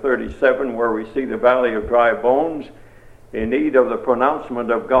chapter 37, where we see the valley of dry bones in need of the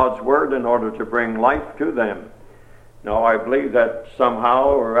pronouncement of God's word in order to bring life to them. Now, I believe that somehow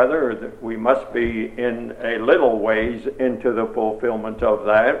or other that we must be in a little ways into the fulfillment of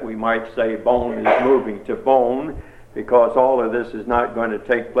that. We might say bone is moving to bone, because all of this is not going to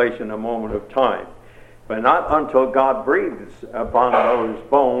take place in a moment of time. But not until God breathes upon those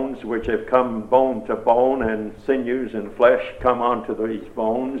bones, which have come bone to bone, and sinews and flesh come onto these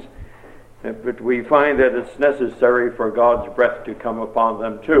bones. But we find that it's necessary for God's breath to come upon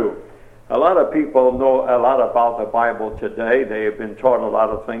them too. A lot of people know a lot about the Bible today. They have been taught a lot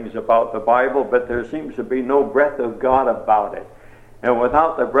of things about the Bible, but there seems to be no breath of God about it. And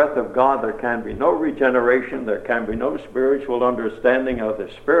without the breath of God, there can be no regeneration, there can be no spiritual understanding of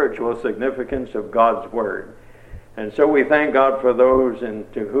the spiritual significance of God's Word. And so we thank God for those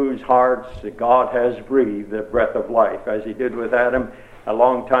into whose hearts God has breathed the breath of life, as He did with Adam a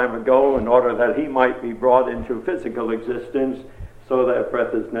long time ago, in order that he might be brought into physical existence. So that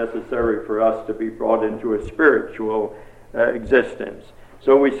breath is necessary for us to be brought into a spiritual existence.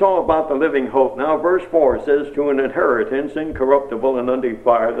 So we saw about the living hope. Now verse 4 says, to an inheritance incorruptible and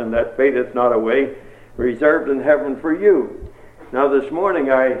undefiled, and that fadeth not away, reserved in heaven for you. Now this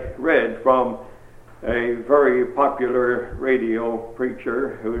morning I read from a very popular radio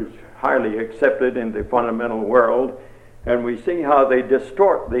preacher who's highly accepted in the fundamental world, and we see how they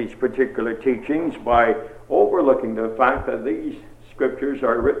distort these particular teachings by overlooking the fact that these scriptures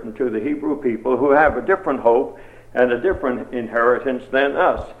are written to the Hebrew people who have a different hope and a different inheritance than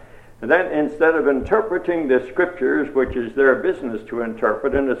us. And then instead of interpreting the scriptures, which is their business to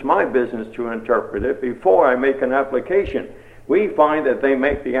interpret, and it's my business to interpret it before I make an application, we find that they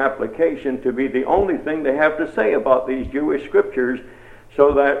make the application to be the only thing they have to say about these Jewish scriptures,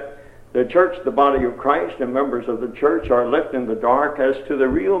 so that the church, the body of Christ, and members of the church are left in the dark as to the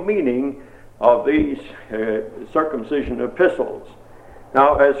real meaning of these circumcision epistles.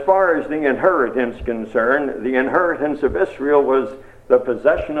 Now, as far as the inheritance concerned, the inheritance of Israel was the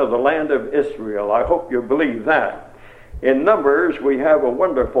possession of the land of Israel. I hope you believe that. In Numbers, we have a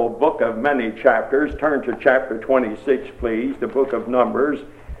wonderful book of many chapters. Turn to chapter 26, please, the book of Numbers.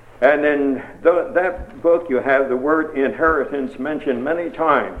 And in that book, you have the word inheritance mentioned many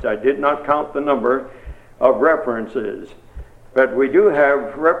times. I did not count the number of references. But we do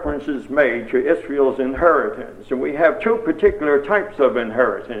have references made to Israel's inheritance. And we have two particular types of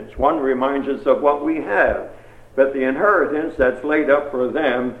inheritance. One reminds us of what we have. But the inheritance that's laid up for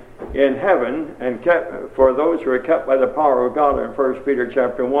them in heaven and kept for those who are kept by the power of God in 1 Peter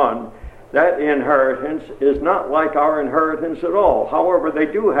chapter 1, that inheritance is not like our inheritance at all. However, they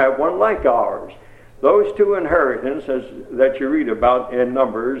do have one like ours. Those two inheritances that you read about in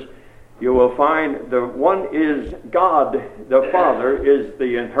Numbers, you will find the one is God, the Father, is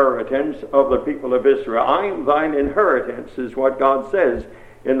the inheritance of the people of Israel. I am thine inheritance, is what God says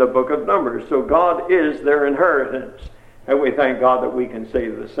in the book of Numbers. So God is their inheritance. And we thank God that we can say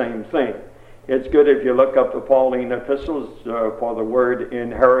the same thing. It's good if you look up the Pauline epistles for the word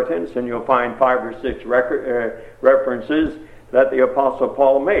inheritance, and you'll find 5 or 6 references that the Apostle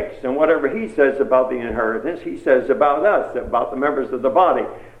Paul makes. And whatever he says about the inheritance, he says about us, about the members of the body.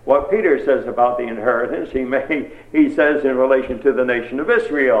 What Peter says about the inheritance, he says in relation to the nation of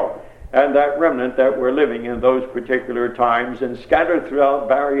Israel and that remnant that we're living in those particular times and scattered throughout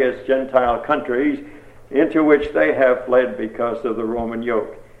various Gentile countries into which they have fled because of the Roman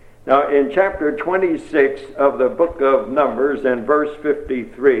yoke. Now, in chapter 26 of the book of Numbers and verse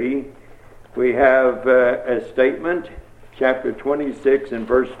 53, we have a statement, chapter 26 and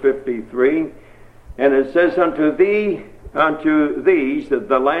verse 53, and it says, Unto these that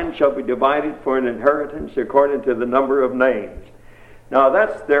the land shall be divided for an inheritance according to the number of names. Now,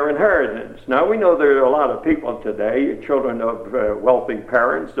 that's their inheritance. Now, we know there are a lot of people today, children of wealthy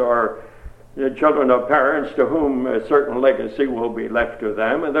parents or the children of parents to whom a certain legacy will be left to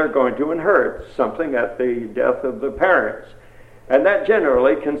them, and they're going to inherit something at the death of the parents. And that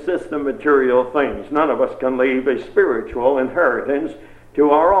generally consists of material things. None of us can leave a spiritual inheritance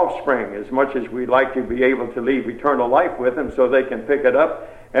to our offspring, as much as we'd like to be able to leave eternal life with them so they can pick it up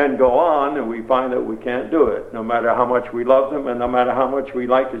and go on, and we find that we can't do it, no matter how much we love them and no matter how much we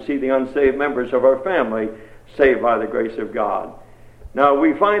like to see the unsaved members of our family saved by the grace of God. Now,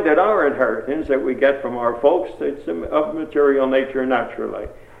 we find that our inheritance that we get from our folks, it's of material nature naturally.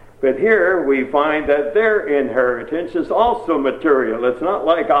 But here we find that their inheritance is also material. It's not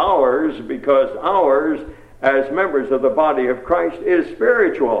like ours, because ours, as members of the body of Christ, is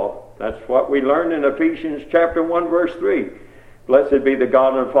spiritual. That's what we learn in Ephesians chapter 1, verse 3. Blessed be the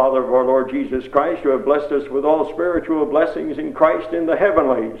God and Father of our Lord Jesus Christ, who have blessed us with all spiritual blessings in Christ in the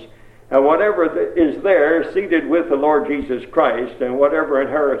heavenlies. And whatever is there, seated with the Lord Jesus Christ, and whatever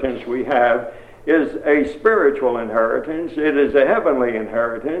inheritance we have, is a spiritual inheritance. It is a heavenly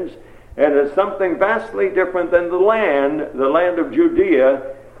inheritance, and it's something vastly different than the land of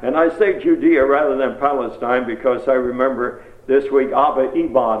Judea. And I say Judea rather than Palestine because I remember this week Abba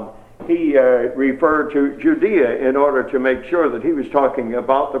Eban, he referred to Judea in order to make sure that he was talking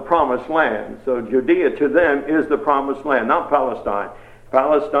about the promised land. So Judea to them is the promised land, not Palestine.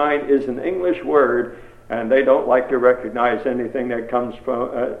 Palestine is an English word, and they don't like to recognize anything that comes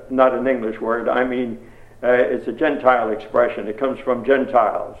from, not an English word, I mean, it's a Gentile expression. It comes from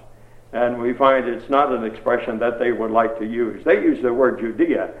Gentiles. And we find it's not an expression that they would like to use. They use the word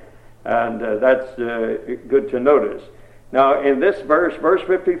Judea, and that's good to notice. Now, in this verse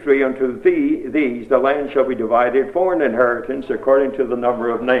 53, Unto these the land shall be divided for an inheritance according to the number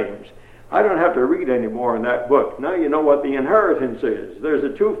of names. I don't have to read any more in that book. Now you know what the inheritance is. There's a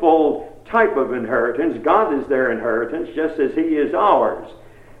twofold type of inheritance. God is their inheritance just as He is ours.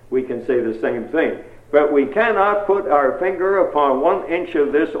 We can say the same thing. But we cannot put our finger upon 1 inch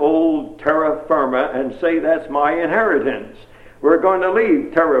of this old terra firma and say that's my inheritance. We're going to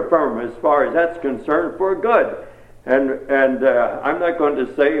leave terra firma as far as that's concerned for good. And I'm not going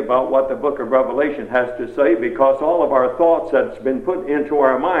to say about what the book of Revelation has to say, because all of our thoughts that's been put into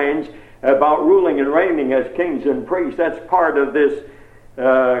our minds about ruling and reigning as kings and priests, that's part of this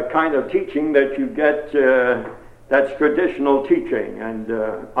kind of teaching that you get, that's traditional teaching. And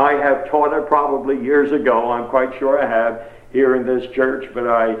I have taught it probably years ago, I'm quite sure I have, here in this church, but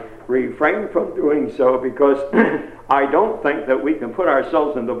I refrain from doing so because I don't think that we can put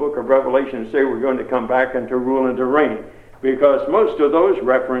ourselves in the book of Revelation and say we're going to come back and to rule and to reign, because most of those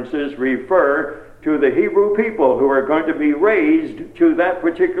references refer to the Hebrew people who are going to be raised to that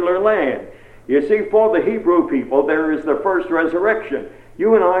particular land. You see, for the Hebrew people, there is the first resurrection.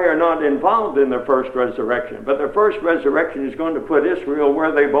 You and I are not involved in the first resurrection, but the first resurrection is going to put Israel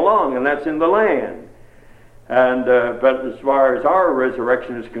where they belong, and that's in the land. And but as far as our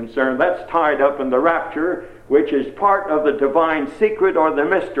resurrection is concerned, that's tied up in the rapture, which is part of the divine secret or the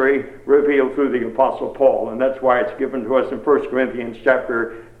mystery revealed through the Apostle Paul. And that's why it's given to us in 1 Corinthians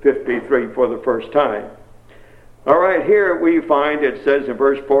chapter 53 for the first time. All right, here we find it says in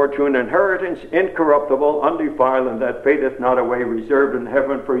verse 4, To an inheritance incorruptible, undefiled, and that fadeth not away, reserved in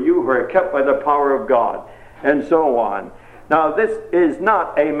heaven for you who are kept by the power of God, and so on. Now, this is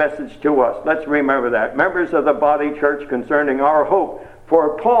not a message to us. Let's remember that. Members of the body church concerning our hope.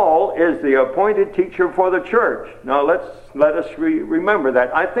 For Paul is the appointed teacher for the church. Now, let us remember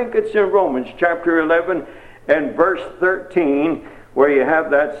that. I think it's in Romans chapter 11 and verse 13 where you have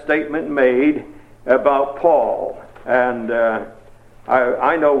that statement made about Paul. And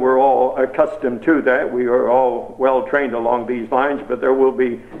I know we're all accustomed to that. We are all well trained along these lines, but there will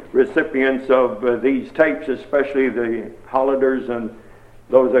be recipients of these tapes, especially the Holliders and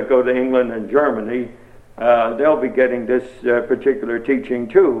those that go to England and Germany, they'll be getting this particular teaching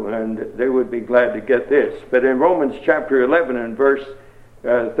too, and they would be glad to get this. But in Romans chapter 11 and verse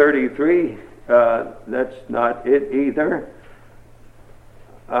 33, that's not it either.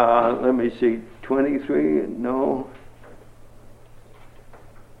 Let me see, 23, no.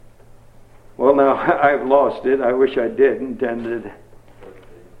 Well, now, I've lost it. I wish I didn't. And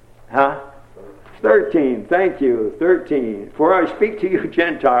 13, thank you, 13. For I speak to you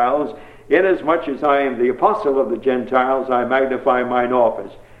Gentiles, inasmuch as I am the apostle of the Gentiles, I magnify mine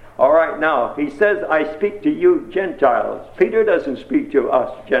office. All right, now, he says, I speak to you Gentiles. Peter doesn't speak to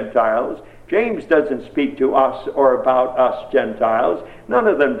us Gentiles. James doesn't speak to us or about us Gentiles. None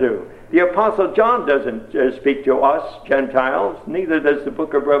of them do. The Apostle John doesn't speak to us Gentiles. Neither does the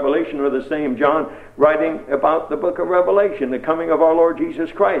book of Revelation or the same John writing about the book of Revelation, the coming of our Lord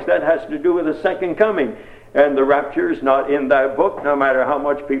Jesus Christ. That has to do with the second coming. And the rapture is not in that book, no matter how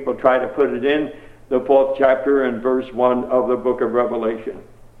much people try to put it in the 4th chapter and verse 1 of the book of Revelation.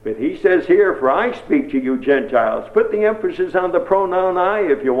 But he says here, for I speak to you Gentiles. Put the emphasis on the pronoun I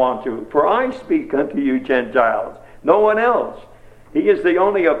if you want to. For I speak unto you Gentiles. No one else. He is the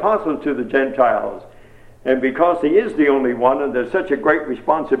only apostle to the Gentiles. And because he is the only one, and there's such a great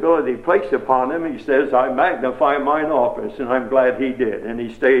responsibility placed upon him, he says, I magnify mine office. And I'm glad he did. And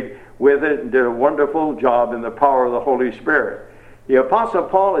he stayed with it and did a wonderful job in the power of the Holy Spirit. The Apostle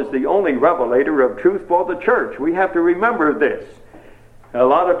Paul is the only revelator of truth for the church. We have to remember this. A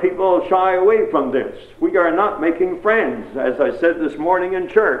lot of people shy away from this. We are not making friends, as I said this morning in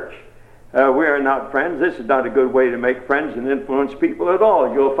church. We are not friends. This is not a good way to make friends and influence people at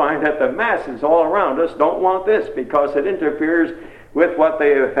all. You'll find that the masses all around us don't want this because it interferes with what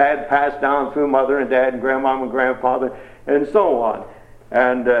they have had passed down through mother and dad and grandmom and grandfather and so on.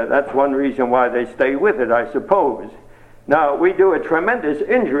 And that's one reason why they stay with it, I suppose. Now, we do a tremendous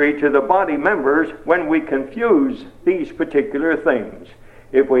injury to the body members when we confuse these particular things.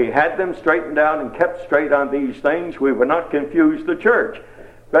 If we had them straightened out and kept straight on these things, we would not confuse the church.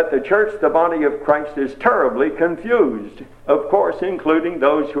 But the church, the body of Christ, is terribly confused. Of course, including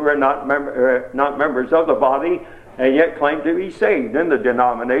those who are not members of the body and yet claim to be saved in the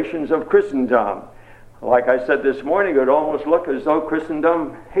denominations of Christendom. Like I said this morning, it almost looked as though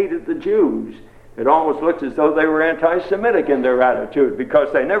Christendom hated the Jews. It almost looks as though they were anti-Semitic in their attitude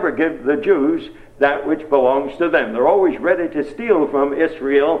because they never give the Jews that which belongs to them. They're always ready to steal from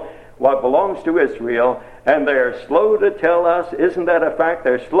Israel what belongs to Israel, and they're slow to tell us, isn't that a fact?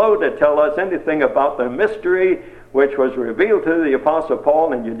 They're slow to tell us anything about the mystery which was revealed to the Apostle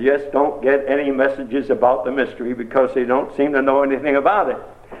Paul, and you just don't get any messages about the mystery because they don't seem to know anything about it.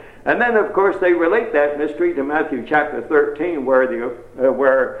 And then, of course, they relate that mystery to Matthew chapter 13,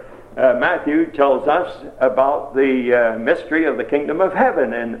 where Matthew tells us about the mystery of the kingdom of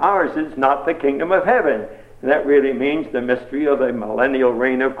heaven, and ours is not the kingdom of heaven. And that really means the mystery of the millennial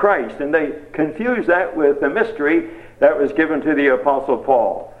reign of Christ. And they confuse that with the mystery that was given to the Apostle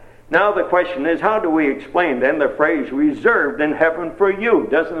Paul. Now the question is, how do we explain then the phrase reserved in heaven for you?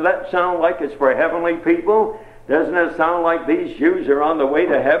 Doesn't that sound like it's for heavenly people? Doesn't it sound like these Jews are on the way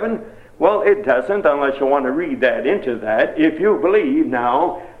to heaven? Well, it doesn't, unless you want to read that into that. If you believe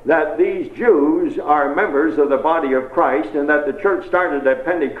now that these Jews are members of the body of Christ and that the church started at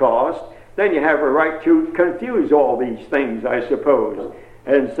Pentecost, then you have a right to confuse all these things, I suppose,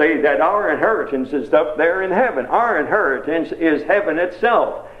 and say that our inheritance is up there in heaven. Our inheritance is heaven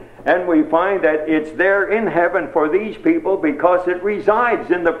itself. And we find that it's there in heaven for these people because it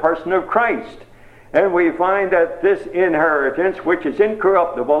resides in the person of Christ. And we find that this inheritance, which is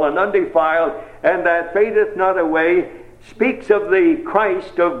incorruptible and undefiled, and that fadeth not away, speaks of the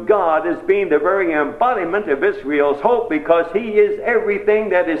Christ of God as being the very embodiment of Israel's hope, because he is everything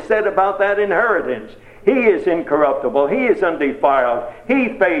that is said about that inheritance. He is incorruptible. He is undefiled.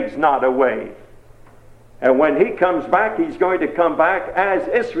 He fades not away. And when he comes back, he's going to come back as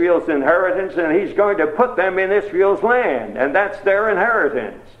Israel's inheritance, and he's going to put them in Israel's land, and that's their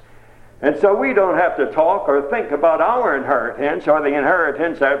inheritance. And so we don't have to talk or think about our inheritance or the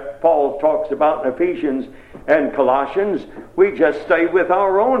inheritance that Paul talks about in Ephesians and Colossians. We just stay with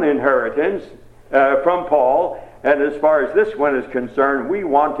our own inheritance from Paul. And as far as this one is concerned, we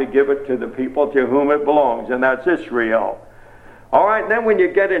want to give it to the people to whom it belongs, and that's Israel. All right, then when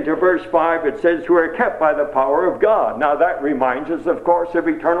you get into verse 5, it says, who are kept by the power of God. Now that reminds us, of course, of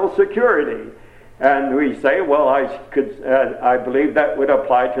eternal security. And we say, well, I believe that would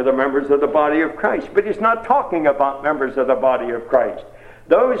apply to the members of the body of Christ. But he's not talking about members of the body of Christ.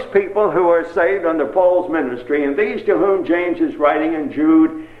 Those people who are saved under Paul's ministry, and these to whom James is writing, and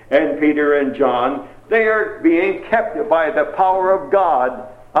Jude and Peter and John, They are being kept by the power of God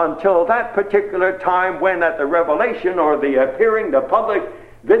until that particular time when at the revelation or the appearing, the public,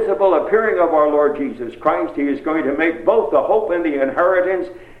 visible appearing of our Lord Jesus Christ, He is going to make both the hope and the inheritance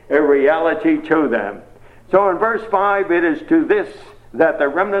a reality to them. So in verse 5, it is to this that the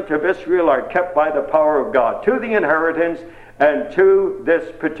remnant of Israel are kept by the power of God, to the inheritance and to this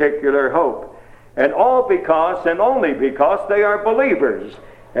particular hope. And all because and only because they are believers.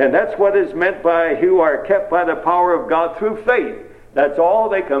 And that's what is meant by who are kept by the power of God through faith. That's all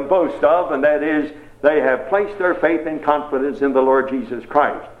they can boast of, and that is they have placed their faith and confidence in the Lord Jesus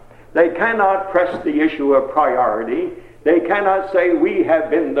Christ. They cannot press the issue of priority. They cannot say we have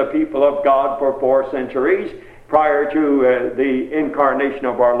been the people of God for 4 centuries prior to the incarnation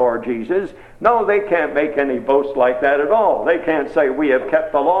of our Lord Jesus. No, they can't make any boast like that at all. They can't say we have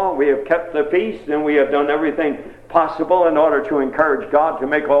kept the law, we have kept the feast, and we have done everything possible in order to encourage God to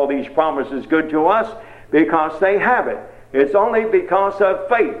make all these promises good to us, because they have it. It's only because of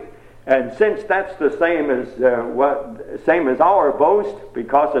faith. And since that's the same as our boast,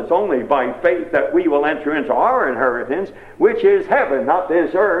 because it's only by faith that we will enter into our inheritance, which is heaven, not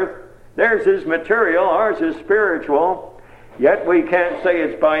this earth. Theirs is material, ours is spiritual. Yet we can't say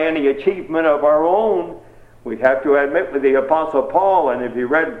it's by any achievement of our own. We have to admit with the Apostle Paul, and if you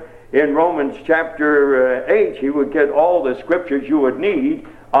read in Romans chapter 8, you would get all the scriptures you would need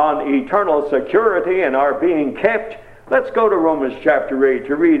on eternal security and our being kept. Let's go to Romans chapter 8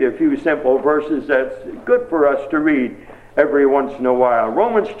 to read a few simple verses that's good for us to read every once in a while.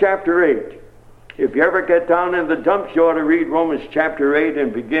 Romans chapter 8. If you ever get down in the dumps, you ought to read Romans chapter 8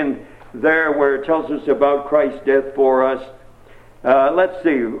 and begin there where it tells us about Christ's death for us. Let's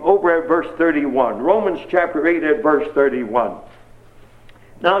see, over at verse 31. Romans chapter 8 at verse 31.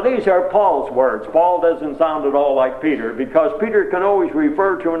 Now these are Paul's words. Paul doesn't sound at all like Peter, because Peter can always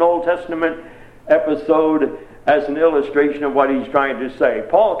refer to an Old Testament episode as an illustration of what he's trying to say.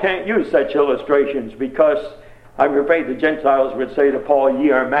 Paul can't use such illustrations because I'm afraid the Gentiles would say to Paul, ye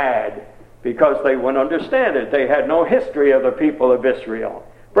are mad, because they wouldn't understand it. They had no history of the people of Israel.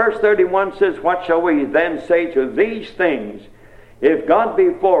 Verse 31 says, what shall we then say to these things? If God be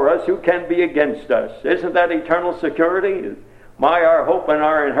for us, who can be against us? Isn't that eternal security? Our hope and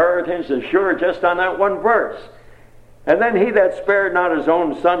our inheritance is sure just on that one verse. And then he that spared not his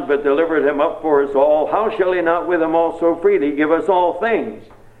own son, but delivered him up for us all, how shall he not with him also freely give us all things?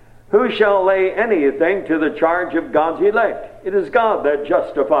 Who shall lay anything to the charge of God's elect? It is God that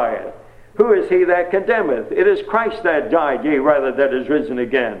justifieth. Who is he that condemneth? It is Christ that died, yea, rather that is risen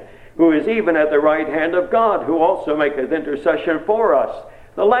again, who is even at the right hand of God, who also maketh intercession for us.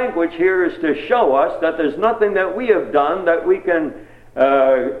 The language here is to show us that there's nothing that we have done that we can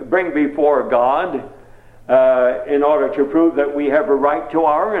bring before God in order to prove that we have a right to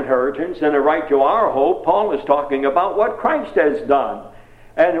our inheritance and a right to our hope. Paul is talking about what Christ has done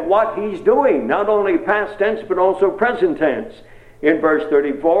and what he's doing, not only past tense but also present tense. In verse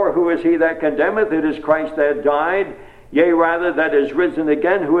 34, who is he that condemneth? It is Christ that died, yea, rather that is risen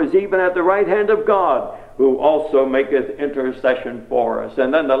again, who is even at the right hand of God, who also maketh intercession for us.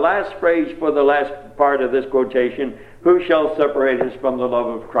 And then the last phrase for the last part of this quotation, who shall separate us from the love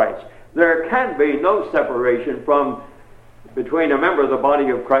of Christ? There can be no separation between a member of the body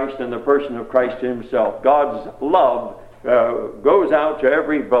of Christ and the person of Christ himself. God's love goes out to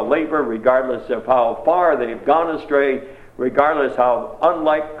every believer, regardless of how far they've gone astray, regardless how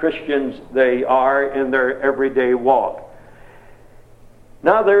unlike Christians they are in their everyday walk.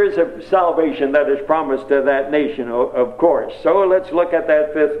 Now there is a salvation that is promised to that nation, of course. So let's look at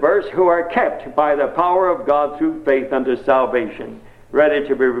that 5th verse. Who are kept by the power of God through faith unto salvation, ready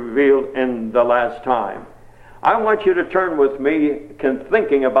to be revealed in the last time. I want you to turn with me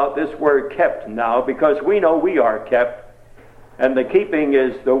thinking about this word kept now, because we know we are kept. And the keeping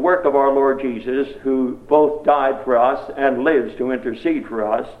is the work of our Lord Jesus, who both died for us and lives to intercede for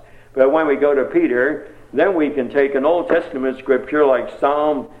us. But when we go to Peter, then we can take an Old Testament scripture like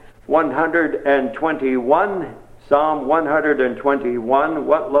Psalm 121. Psalm 121.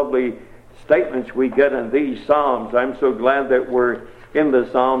 What lovely statements we get in these Psalms. I'm so glad that we're in the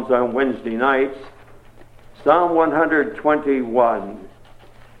Psalms on Wednesday nights. Psalm 121.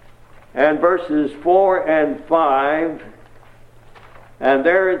 And verses 4 and 5. And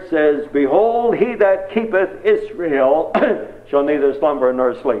there it says, behold, he that keepeth Israel shall neither slumber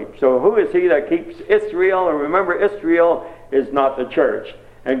nor sleep. So who is he that keeps Israel? And remember, Israel is not the church.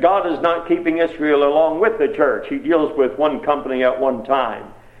 And God is not keeping Israel along with the church. He deals with one company at one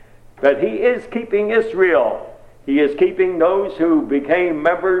time. But he is keeping Israel. He is keeping those who became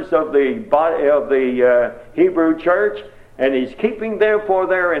members of the body of the Hebrew church. And he's keeping them for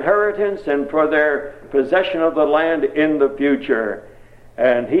their inheritance and for their possession of the land in the future.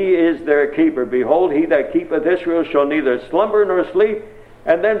 And he is their keeper. Behold, he that keepeth Israel shall neither slumber nor sleep.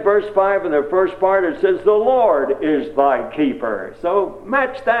 And then verse 5 in the first part, it says, the Lord is thy keeper. So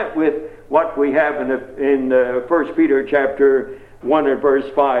match that with what we have in 1 Peter chapter 1 and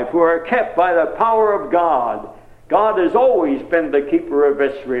verse 5, who are kept by the power of God. God has always been the keeper of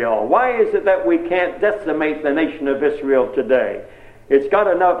Israel. Why is it that we can't decimate the nation of Israel today? It's got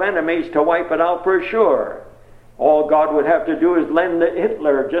enough enemies to wipe it out for sure. All God would have to do is lend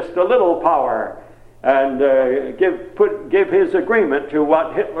Hitler just a little power and give his agreement to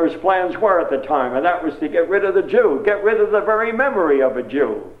what Hitler's plans were at the time, and that was to get rid of the Jew, get rid of the very memory of a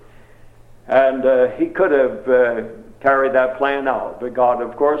Jew. And he could have carried that plan out, but God,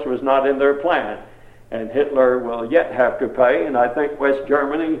 of course, was not in their plan. And Hitler will yet have to pay, and I think West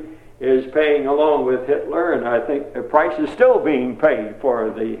Germany is paying along with Hitler, and I think the price is still being paid for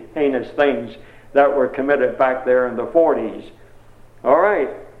the heinous things that were committed back there in the 40s. All right,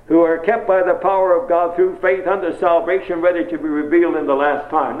 who are kept by the power of God through faith unto salvation, ready to be revealed in the last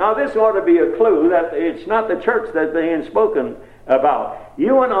time. Now this ought to be a clue that it's not the church that's being spoken about.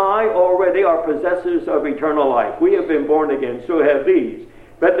 You and I already are possessors of eternal life. We have been born again, so have these.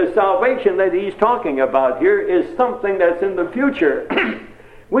 But the salvation that he's talking about here is something that's in the future.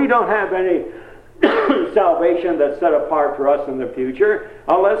 We don't have any salvation that's set apart for us in the future,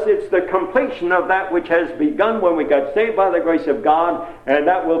 unless it's the completion of that which has begun when we got saved by the grace of God, and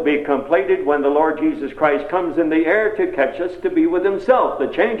that will be completed when the Lord Jesus Christ comes in the air to catch us to be with himself. The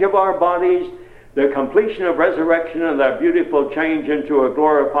change of our bodies, the completion of resurrection, and that beautiful change into a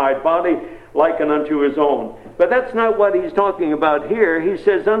glorified body likened unto his own. But that's not what he's talking about here. He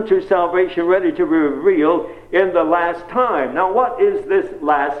says, unto salvation ready to be revealed in the last time. Now what is this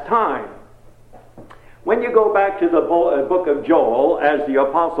last time? When you go back to the book of Joel, as the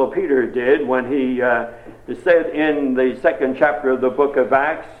Apostle Peter did when he said in the second chapter of the book of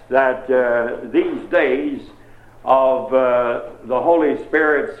Acts that these days of the Holy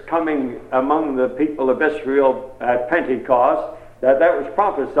Spirit's coming among the people of Israel at Pentecost, that was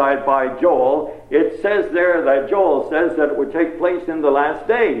prophesied by Joel. It says there that Joel says that it would take place in the last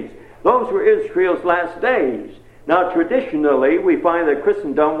days. Those were Israel's last days. Now, traditionally, we find that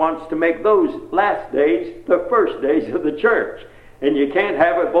Christendom wants to make those last days the first days of the church. And you can't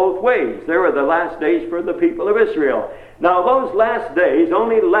have it both ways. They were the last days for the people of Israel. Now, those last days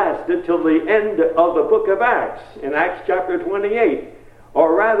only lasted till the end of the book of Acts, in Acts chapter 28,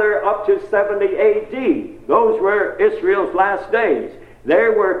 or rather up to 70 A.D. Those were Israel's last days. They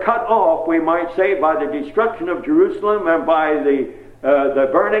were cut off, we might say, by the destruction of Jerusalem and by the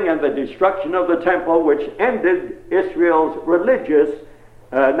burning and the destruction of the temple, which ended Israel's religious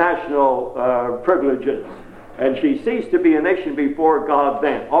national privileges. And she ceased to be a nation before God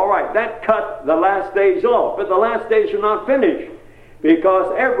then. All right, that cut the last days off, but the last days are not finished,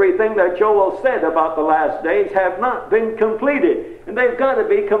 because everything that Joel said about the last days have not been completed. And they've got to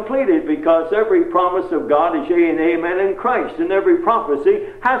be completed, because every promise of God is yea and amen in Christ, and every prophecy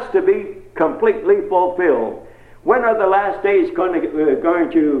has to be completely fulfilled. When are the last days going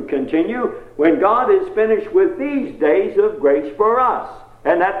to continue? When God is finished with these days of grace for us.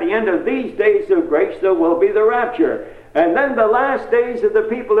 And at the end of these days of grace, there will be the rapture. And then the last days of the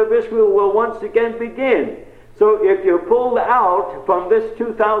people of Israel will once again begin. So if you pull out from this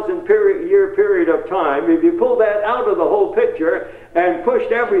 2,000-year period of time, if you pull that out of the whole picture and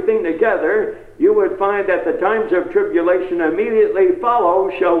pushed everything together, you would find that the times of tribulation immediately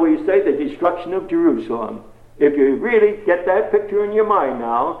follow, shall we say, the destruction of Jerusalem. If you really get that picture in your mind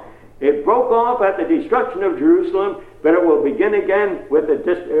now, it broke off at the destruction of Jerusalem, but it will begin again with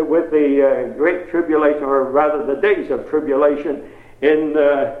the great tribulation, or rather the days of tribulation,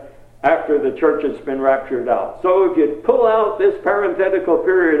 after the church has been raptured out. So if you pull out this parenthetical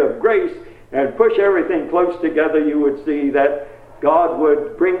period of grace and push everything close together, you would see that God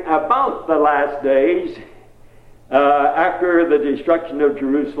would bring about the last days after the destruction of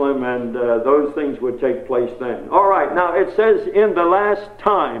Jerusalem, and those things would take place then. All right, now it says in the last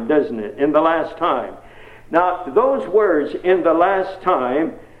time, doesn't it? In the last time. Now, those words, in the last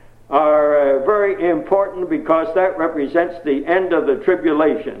time, are very important, because that represents the end of the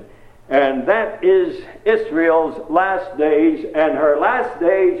tribulation. And that is Israel's last days, and her last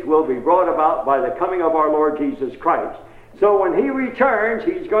days will be brought about by the coming of our Lord Jesus Christ. So when he returns,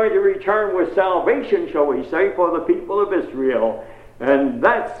 he's going to return with salvation, shall we say, for the people of Israel. And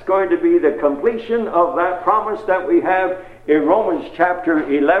that's going to be the completion of that promise that we have in Romans chapter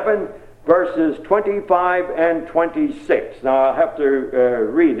 11, verses 25 and 26. Now, I'll have to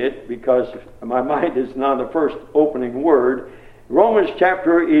read it, because my mind is not the first opening word. Romans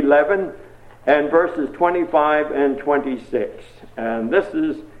chapter 11 and verses 25 and 26. And this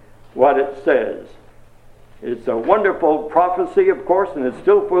is what it says. It's a wonderful prophecy, of course, and it's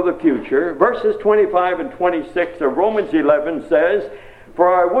still for the future. Verses 25 and 26 of Romans 11 says,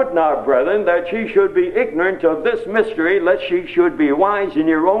 "For I would not, brethren, that ye should be ignorant of this mystery, lest ye should be wise in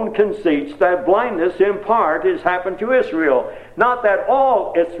your own conceits, that blindness in part is happened to Israel. Not that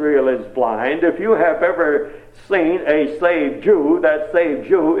all Israel is blind. If you have ever seen a saved Jew, that saved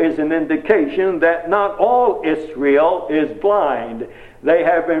Jew is an indication that not all Israel is blind. They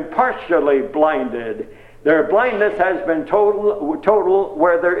have been partially blinded. Their blindness has been total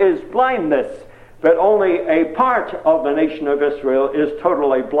where there is blindness. But only a part of the nation of Israel is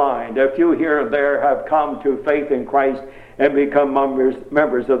totally blind. A few here and there have come to faith in Christ and become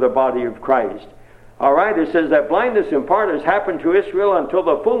members of the body of Christ. All right, it says that blindness in part has happened to Israel until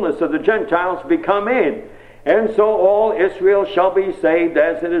the fullness of the Gentiles be come in. And so all Israel shall be saved,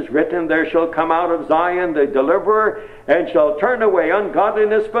 as it is written, there shall come out of Zion the deliverer, and shall turn away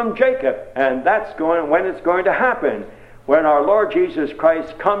ungodliness from Jacob. And that's when it's going to happen. When our Lord Jesus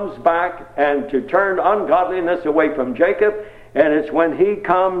Christ comes back and to turn ungodliness away from Jacob, and it's when he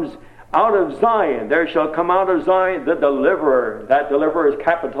comes out of Zion, there shall come out of Zion the deliverer. That deliverer is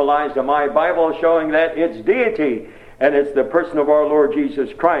capitalized in my Bible, showing that it's deity, and it's the person of our Lord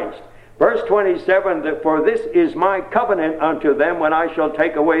Jesus Christ. Verse 27, that for this is my covenant unto them when I shall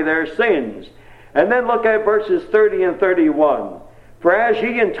take away their sins. And then look at verses 30 and 31. For as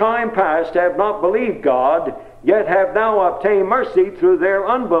ye in time past have not believed God, yet have now obtained mercy through their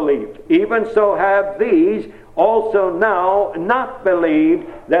unbelief, even so have these also now not believed,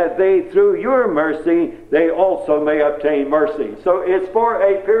 that they through your mercy they also may obtain mercy. So it's for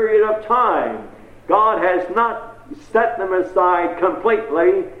a period of time. God has not set them aside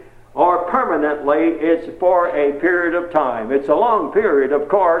completely or permanently. It's for a period of time. It's a long period, of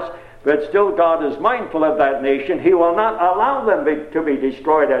course, but still God is mindful of that nation. He will not allow them to be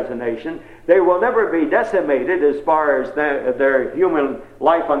destroyed as a nation. They will never be decimated as far as their human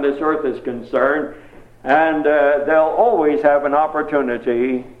life on this earth is concerned. And they'll always have an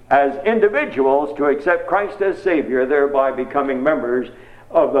opportunity as individuals to accept Christ as Savior, thereby becoming members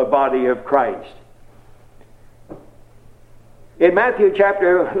of the body of Christ. In Matthew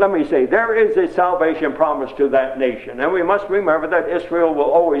chapter, there is a salvation promise to that nation. And we must remember that Israel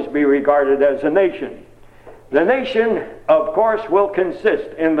will always be regarded as a nation. The nation, of course, will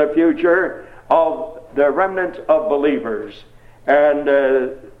consist in the future of the remnant of believers. And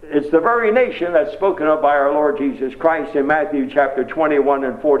it's the very nation that's spoken of by our Lord Jesus Christ in Matthew chapter 21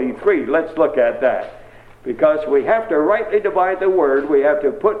 and 43. Let's look at that. Because we have to rightly divide the word. We have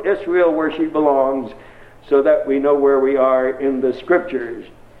to put Israel where she belongs, so that we know where we are in the Scriptures.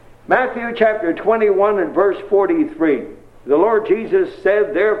 Matthew chapter 21 and verse 43. The Lord Jesus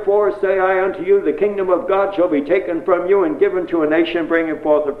said, Therefore say I unto you, the kingdom of God shall be taken from you and given to a nation, bringing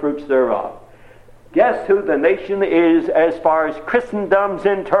forth the fruits thereof. Guess who the nation is as far as Christendom's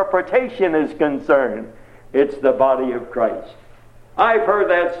interpretation is concerned? It's the body of Christ. I've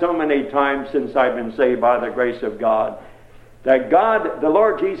heard that so many times since I've been saved by the grace of God. That God, the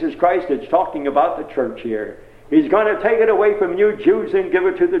Lord Jesus Christ, is talking about the church here. He's going to take it away from you Jews and give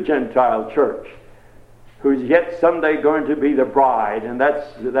it to the Gentile church, who's yet someday going to be the bride, and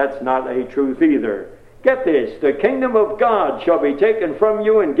that's not a truth either. Get this, the kingdom of God shall be taken from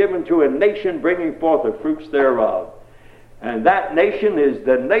you and given to a nation, bringing forth the fruits thereof. And that nation is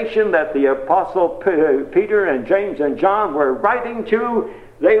the nation that the apostle Peter and James and John were writing to.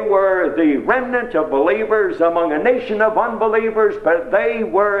 They were the remnant of believers among a nation of unbelievers, but they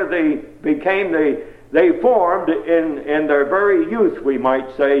formed in their very youth, we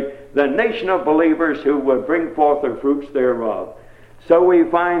might say, the nation of believers who would bring forth the fruits thereof. So we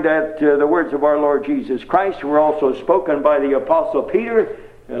find that the words of our Lord Jesus Christ were also spoken by the apostle Peter.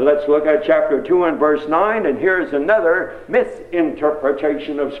 Let's look at chapter 2 and verse 9, and here's another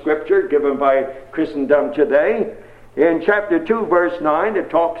misinterpretation of Scripture given by Christendom today. In chapter 2, verse 9, it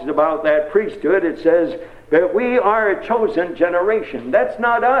talks about that priesthood. It says that we are a chosen generation. That's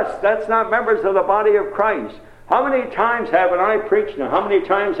not us. That's not members of the body of Christ. How many times haven't I preached, and how many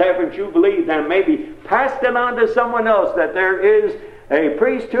times haven't you believed and maybe passed it on to someone else that there is a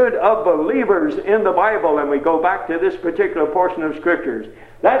priesthood of believers in the Bible? And we go back to this particular portion of Scriptures.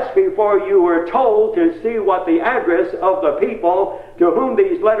 That's before you were told to see what the address of the people to whom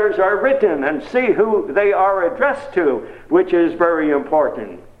these letters are written and see who they are addressed to, which is very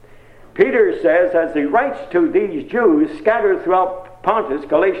important. Peter says, as he writes to these Jews scattered throughout Pontus,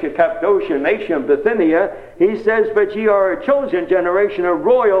 Galatia, Cappadocia, Asia, and Bithynia, he says, But ye are a chosen generation, a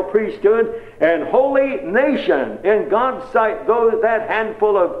royal priesthood, and holy nation. In God's sight, though that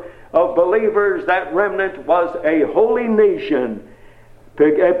handful of believers, that remnant was a holy nation,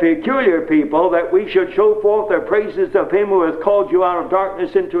 a peculiar people, that we should show forth the praises of Him who hath called you out of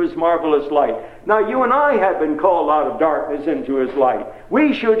darkness into His marvelous light. Now you and I have been called out of darkness into His light.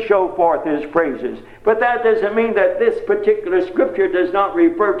 We should show forth His praises. But that doesn't mean that this particular scripture does not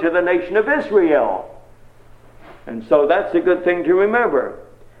refer to the nation of Israel. And so that's a good thing to remember.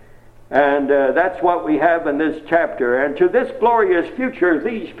 And that's what we have in this chapter. And to this glorious future,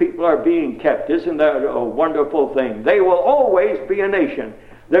 these people are being kept. Isn't that a wonderful thing? They will always be a nation.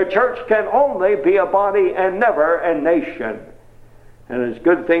 The church can only be a body and never a nation. And it's a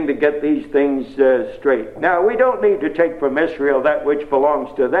good thing to get these things straight. Now, we don't need to take from Israel that which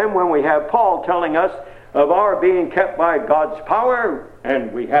belongs to them when we have Paul telling us of our being kept by God's power.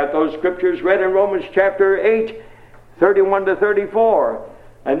 And we have those scriptures read in Romans chapter 8, 31 to 34.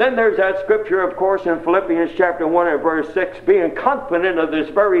 And then there's that scripture, of course, in Philippians chapter 1 and verse 6, being confident of this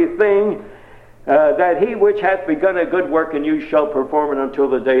very thing, that He which hath begun a good work in you shall perform it until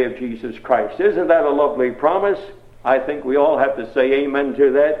the day of Jesus Christ. Isn't that a lovely promise? I think we all have to say amen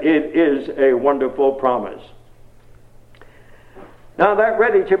to that. It is a wonderful promise. Now that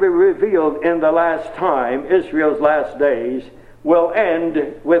ready to be revealed in the last time, Israel's last days, will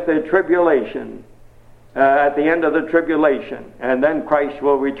end with a tribulation. At the end of the tribulation, and then Christ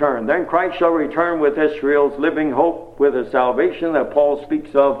will return. Then Christ shall return with Israel's living hope, with the salvation that Paul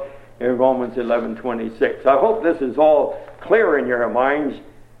speaks of in Romans 11:26. I hope this is all clear in your minds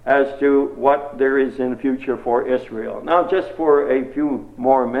as to what there is in the future for Israel. Now, just for a few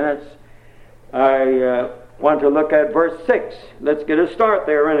more minutes, I want to look at verse 6. Let's get a start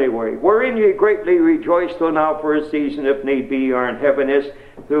there anyway. Wherein ye greatly rejoice, though now for a season, if need be, are in heaviness,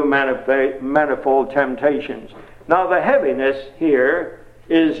 through manifold temptations. Now the heaviness here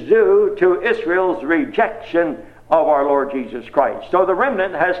is due to Israel's rejection of our Lord Jesus Christ. So the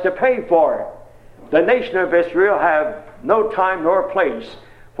remnant has to pay for it. The nation of Israel have no time nor place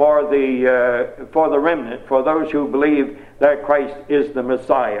for the remnant, for those who believe that Christ is the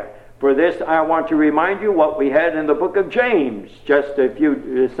Messiah. For this, I want to remind you what we had in the book of James just a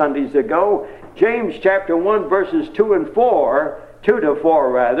few Sundays ago. James chapter 1 verses 2 to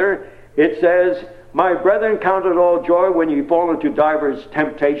 4, it says, My brethren, count it all joy when ye fall into divers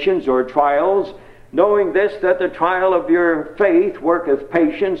temptations or trials, knowing this, that the trial of your faith worketh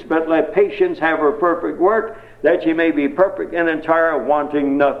patience, but let patience have her perfect work, that ye may be perfect and entire,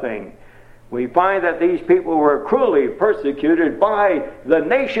 wanting nothing. We find that these people were cruelly persecuted by the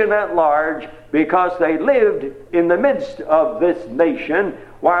nation at large because they lived in the midst of this nation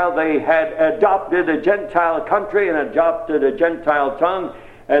while they had adopted a Gentile country and adopted a Gentile tongue,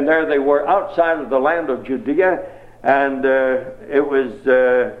 and there they were outside of the land of Judea, and it was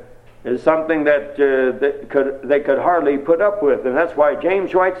something that they could hardly put up with, and that's why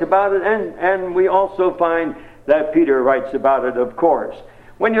James writes about it, and we also find that Peter writes about it, of course.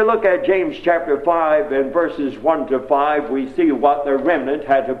 When you look at James chapter 5 and verses 1 to 5, we see what the remnant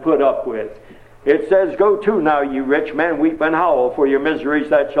had to put up with. It says, Go to now, ye rich men, weep and howl for your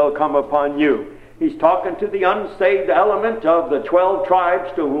miseries that shall come upon you. He's talking to the unsaved element of the 12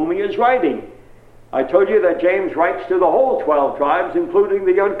 tribes to whom he is writing. I told you that James writes to the whole 12 tribes, including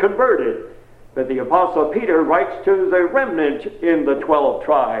the unconverted. But the Apostle Peter writes to the remnant in the 12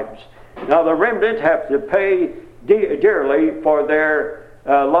 tribes. Now the remnant have to pay dearly for their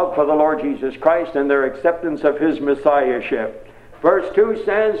love for the Lord Jesus Christ and their acceptance of His Messiahship. Verse 2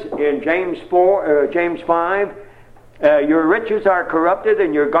 says in James 5, Your riches are corrupted,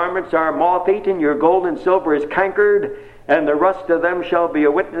 and your garments are moth-eaten, your gold and silver is cankered, and the rust of them shall be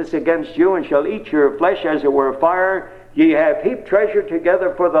a witness against you, and shall eat your flesh as it were fire. Ye have heaped treasure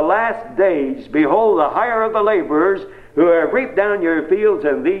together for the last days. Behold, the hire of the laborers who have reaped down your fields,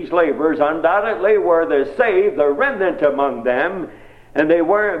 and these laborers undoubtedly were the saved, the remnant among them, and they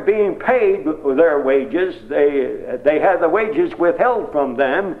weren't being paid their wages. They had the wages withheld from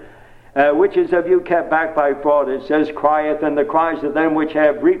them, which is of you kept back by fraud. It says, Crieth, and the cries of them which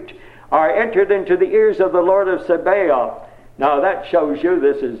have reaped are entered into the ears of the Lord of Sabaoth. Now that shows you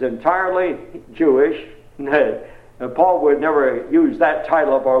this is entirely Jewish. Paul would never use that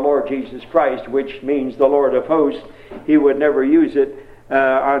title of our Lord Jesus Christ, which means the Lord of hosts. He would never use it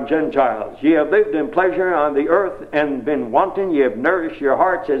on Gentiles. Ye have lived in pleasure on the earth and been wanton. Ye have nourished your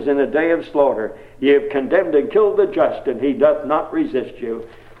hearts as in a day of slaughter. Ye have condemned and killed the just, and he doth not resist you.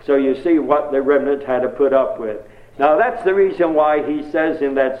 So you see what the remnant had to put up with. Now that's the reason why he says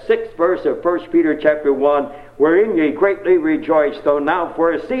in that 6th verse of 1 Peter chapter 1, Wherein ye greatly rejoice, though now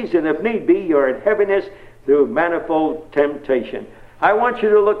for a season, if need be, you are in heaviness through manifold temptation. I want you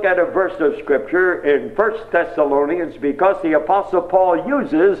to look at a verse of Scripture in 1 Thessalonians, because the Apostle Paul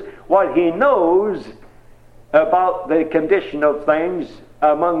uses what he knows about the condition of things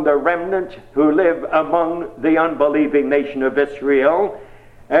among the remnant who live among the unbelieving nation of Israel.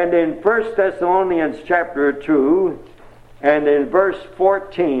 And in 1 Thessalonians chapter 2, and in verse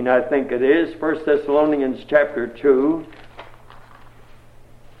 14, I think it is, 1 Thessalonians chapter 2,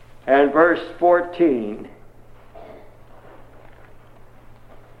 and verse 14.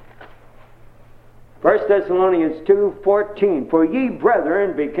 1 Thessalonians 2:14, for ye,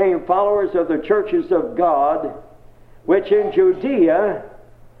 brethren, became followers of the churches of God, which in Judea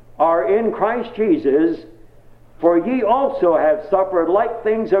are in Christ Jesus, for ye also have suffered like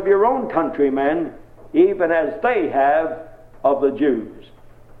things of your own countrymen, even as they have of the Jews.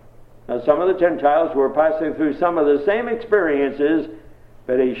 Now, some of the Gentiles were passing through some of the same experiences,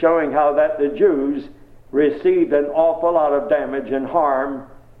 but he's showing how that the Jews received an awful lot of damage and harm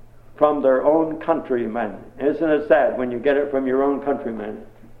from their own countrymen. Isn't it sad when you get it from your own countrymen?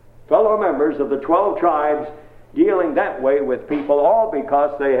 Fellow members of the 12 tribes dealing that way with people, all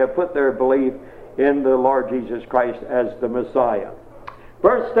because they have put their belief in the Lord Jesus Christ as the Messiah.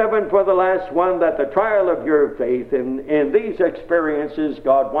 Verse 7, for the last one, that the trial of your faith in these experiences,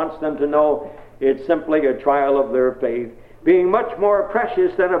 God wants them to know it's simply a trial of their faith, being much more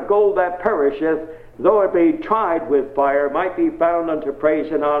precious than of gold that perisheth, though it be tried with fire, might be found unto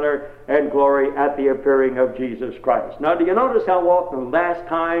praise and honor and glory at the appearing of Jesus Christ. Now, do you notice how often last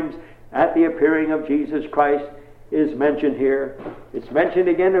times at the appearing of Jesus Christ is mentioned here? It's mentioned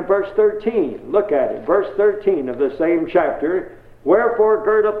again in verse 13. Look at it. Verse 13 of the same chapter. Wherefore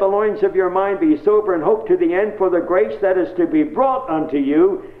gird up the loins of your mind, be sober, and hope to the end for the grace that is to be brought unto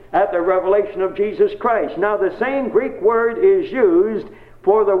you at the revelation of Jesus Christ. Now, the same Greek word is used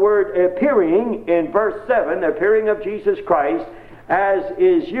for the word appearing in verse 7, appearing of Jesus Christ, as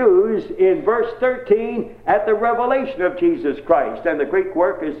is used in verse 13 at the revelation of Jesus Christ. And the Greek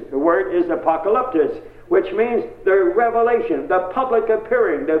word is apocalyptis, which means the revelation, the public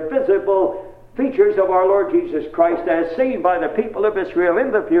appearing, the visible features of our Lord Jesus Christ as seen by the people of Israel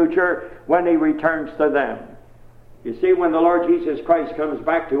in the future when he returns to them. You see, when the Lord Jesus Christ comes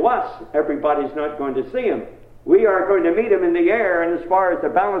back to us, everybody's not going to see him. We are going to meet him in the air, and as far as the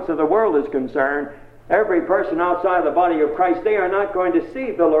balance of the world is concerned, every person outside the body of Christ, they are not going to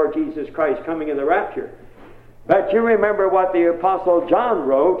see the Lord Jesus Christ coming in the rapture. But you remember what the Apostle John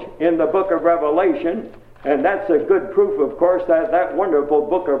wrote in the book of Revelation, and that's a good proof, of course, that that wonderful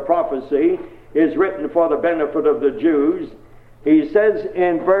book of prophecy is written for the benefit of the Jews. He says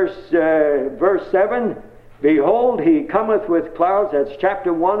in verse 7, behold, he cometh with clouds. That's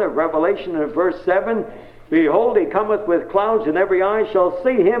chapter 1 of Revelation, and verse 7. Behold, he cometh with clouds, and every eye shall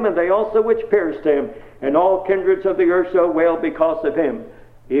see him, and they also which pierced him, and all kindreds of the earth shall wail because of him.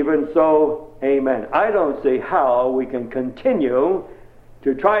 Even so, amen. I don't see how we can continue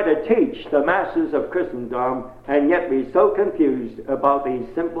to try to teach the masses of Christendom and yet be so confused about these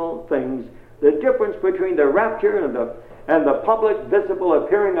simple things. The difference between the rapture and the public visible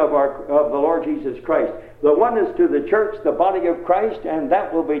appearing of the Lord Jesus Christ. The one is to the church, the body of Christ, and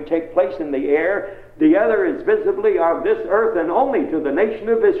that will take place in the air. The other is visibly on this earth and only to the nation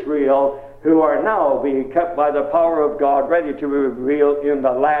of Israel, who are now being kept by the power of God, ready to be revealed in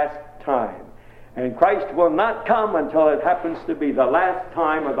the last time. And Christ will not come until it happens to be the last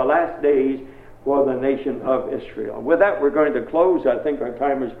time or the last days for the nation of Israel. With that, we're going to close. I think our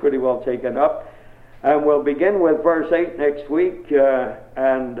time is pretty well taken up. And we'll begin with verse 8 next week.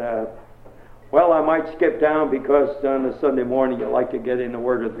 Well, I might skip down because on a Sunday morning you like to get in the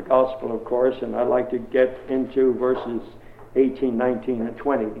Word of the Gospel, of course, and I'd like to get into verses 18, 19, and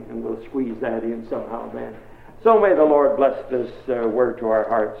 20, and we'll squeeze that in somehow then. So may the Lord bless this word to our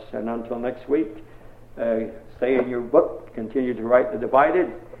hearts. And until next week, stay in your book, continue to write the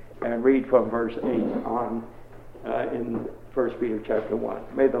divided, and read from verse 8 on in 1 Peter chapter 1.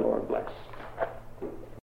 May the Lord bless.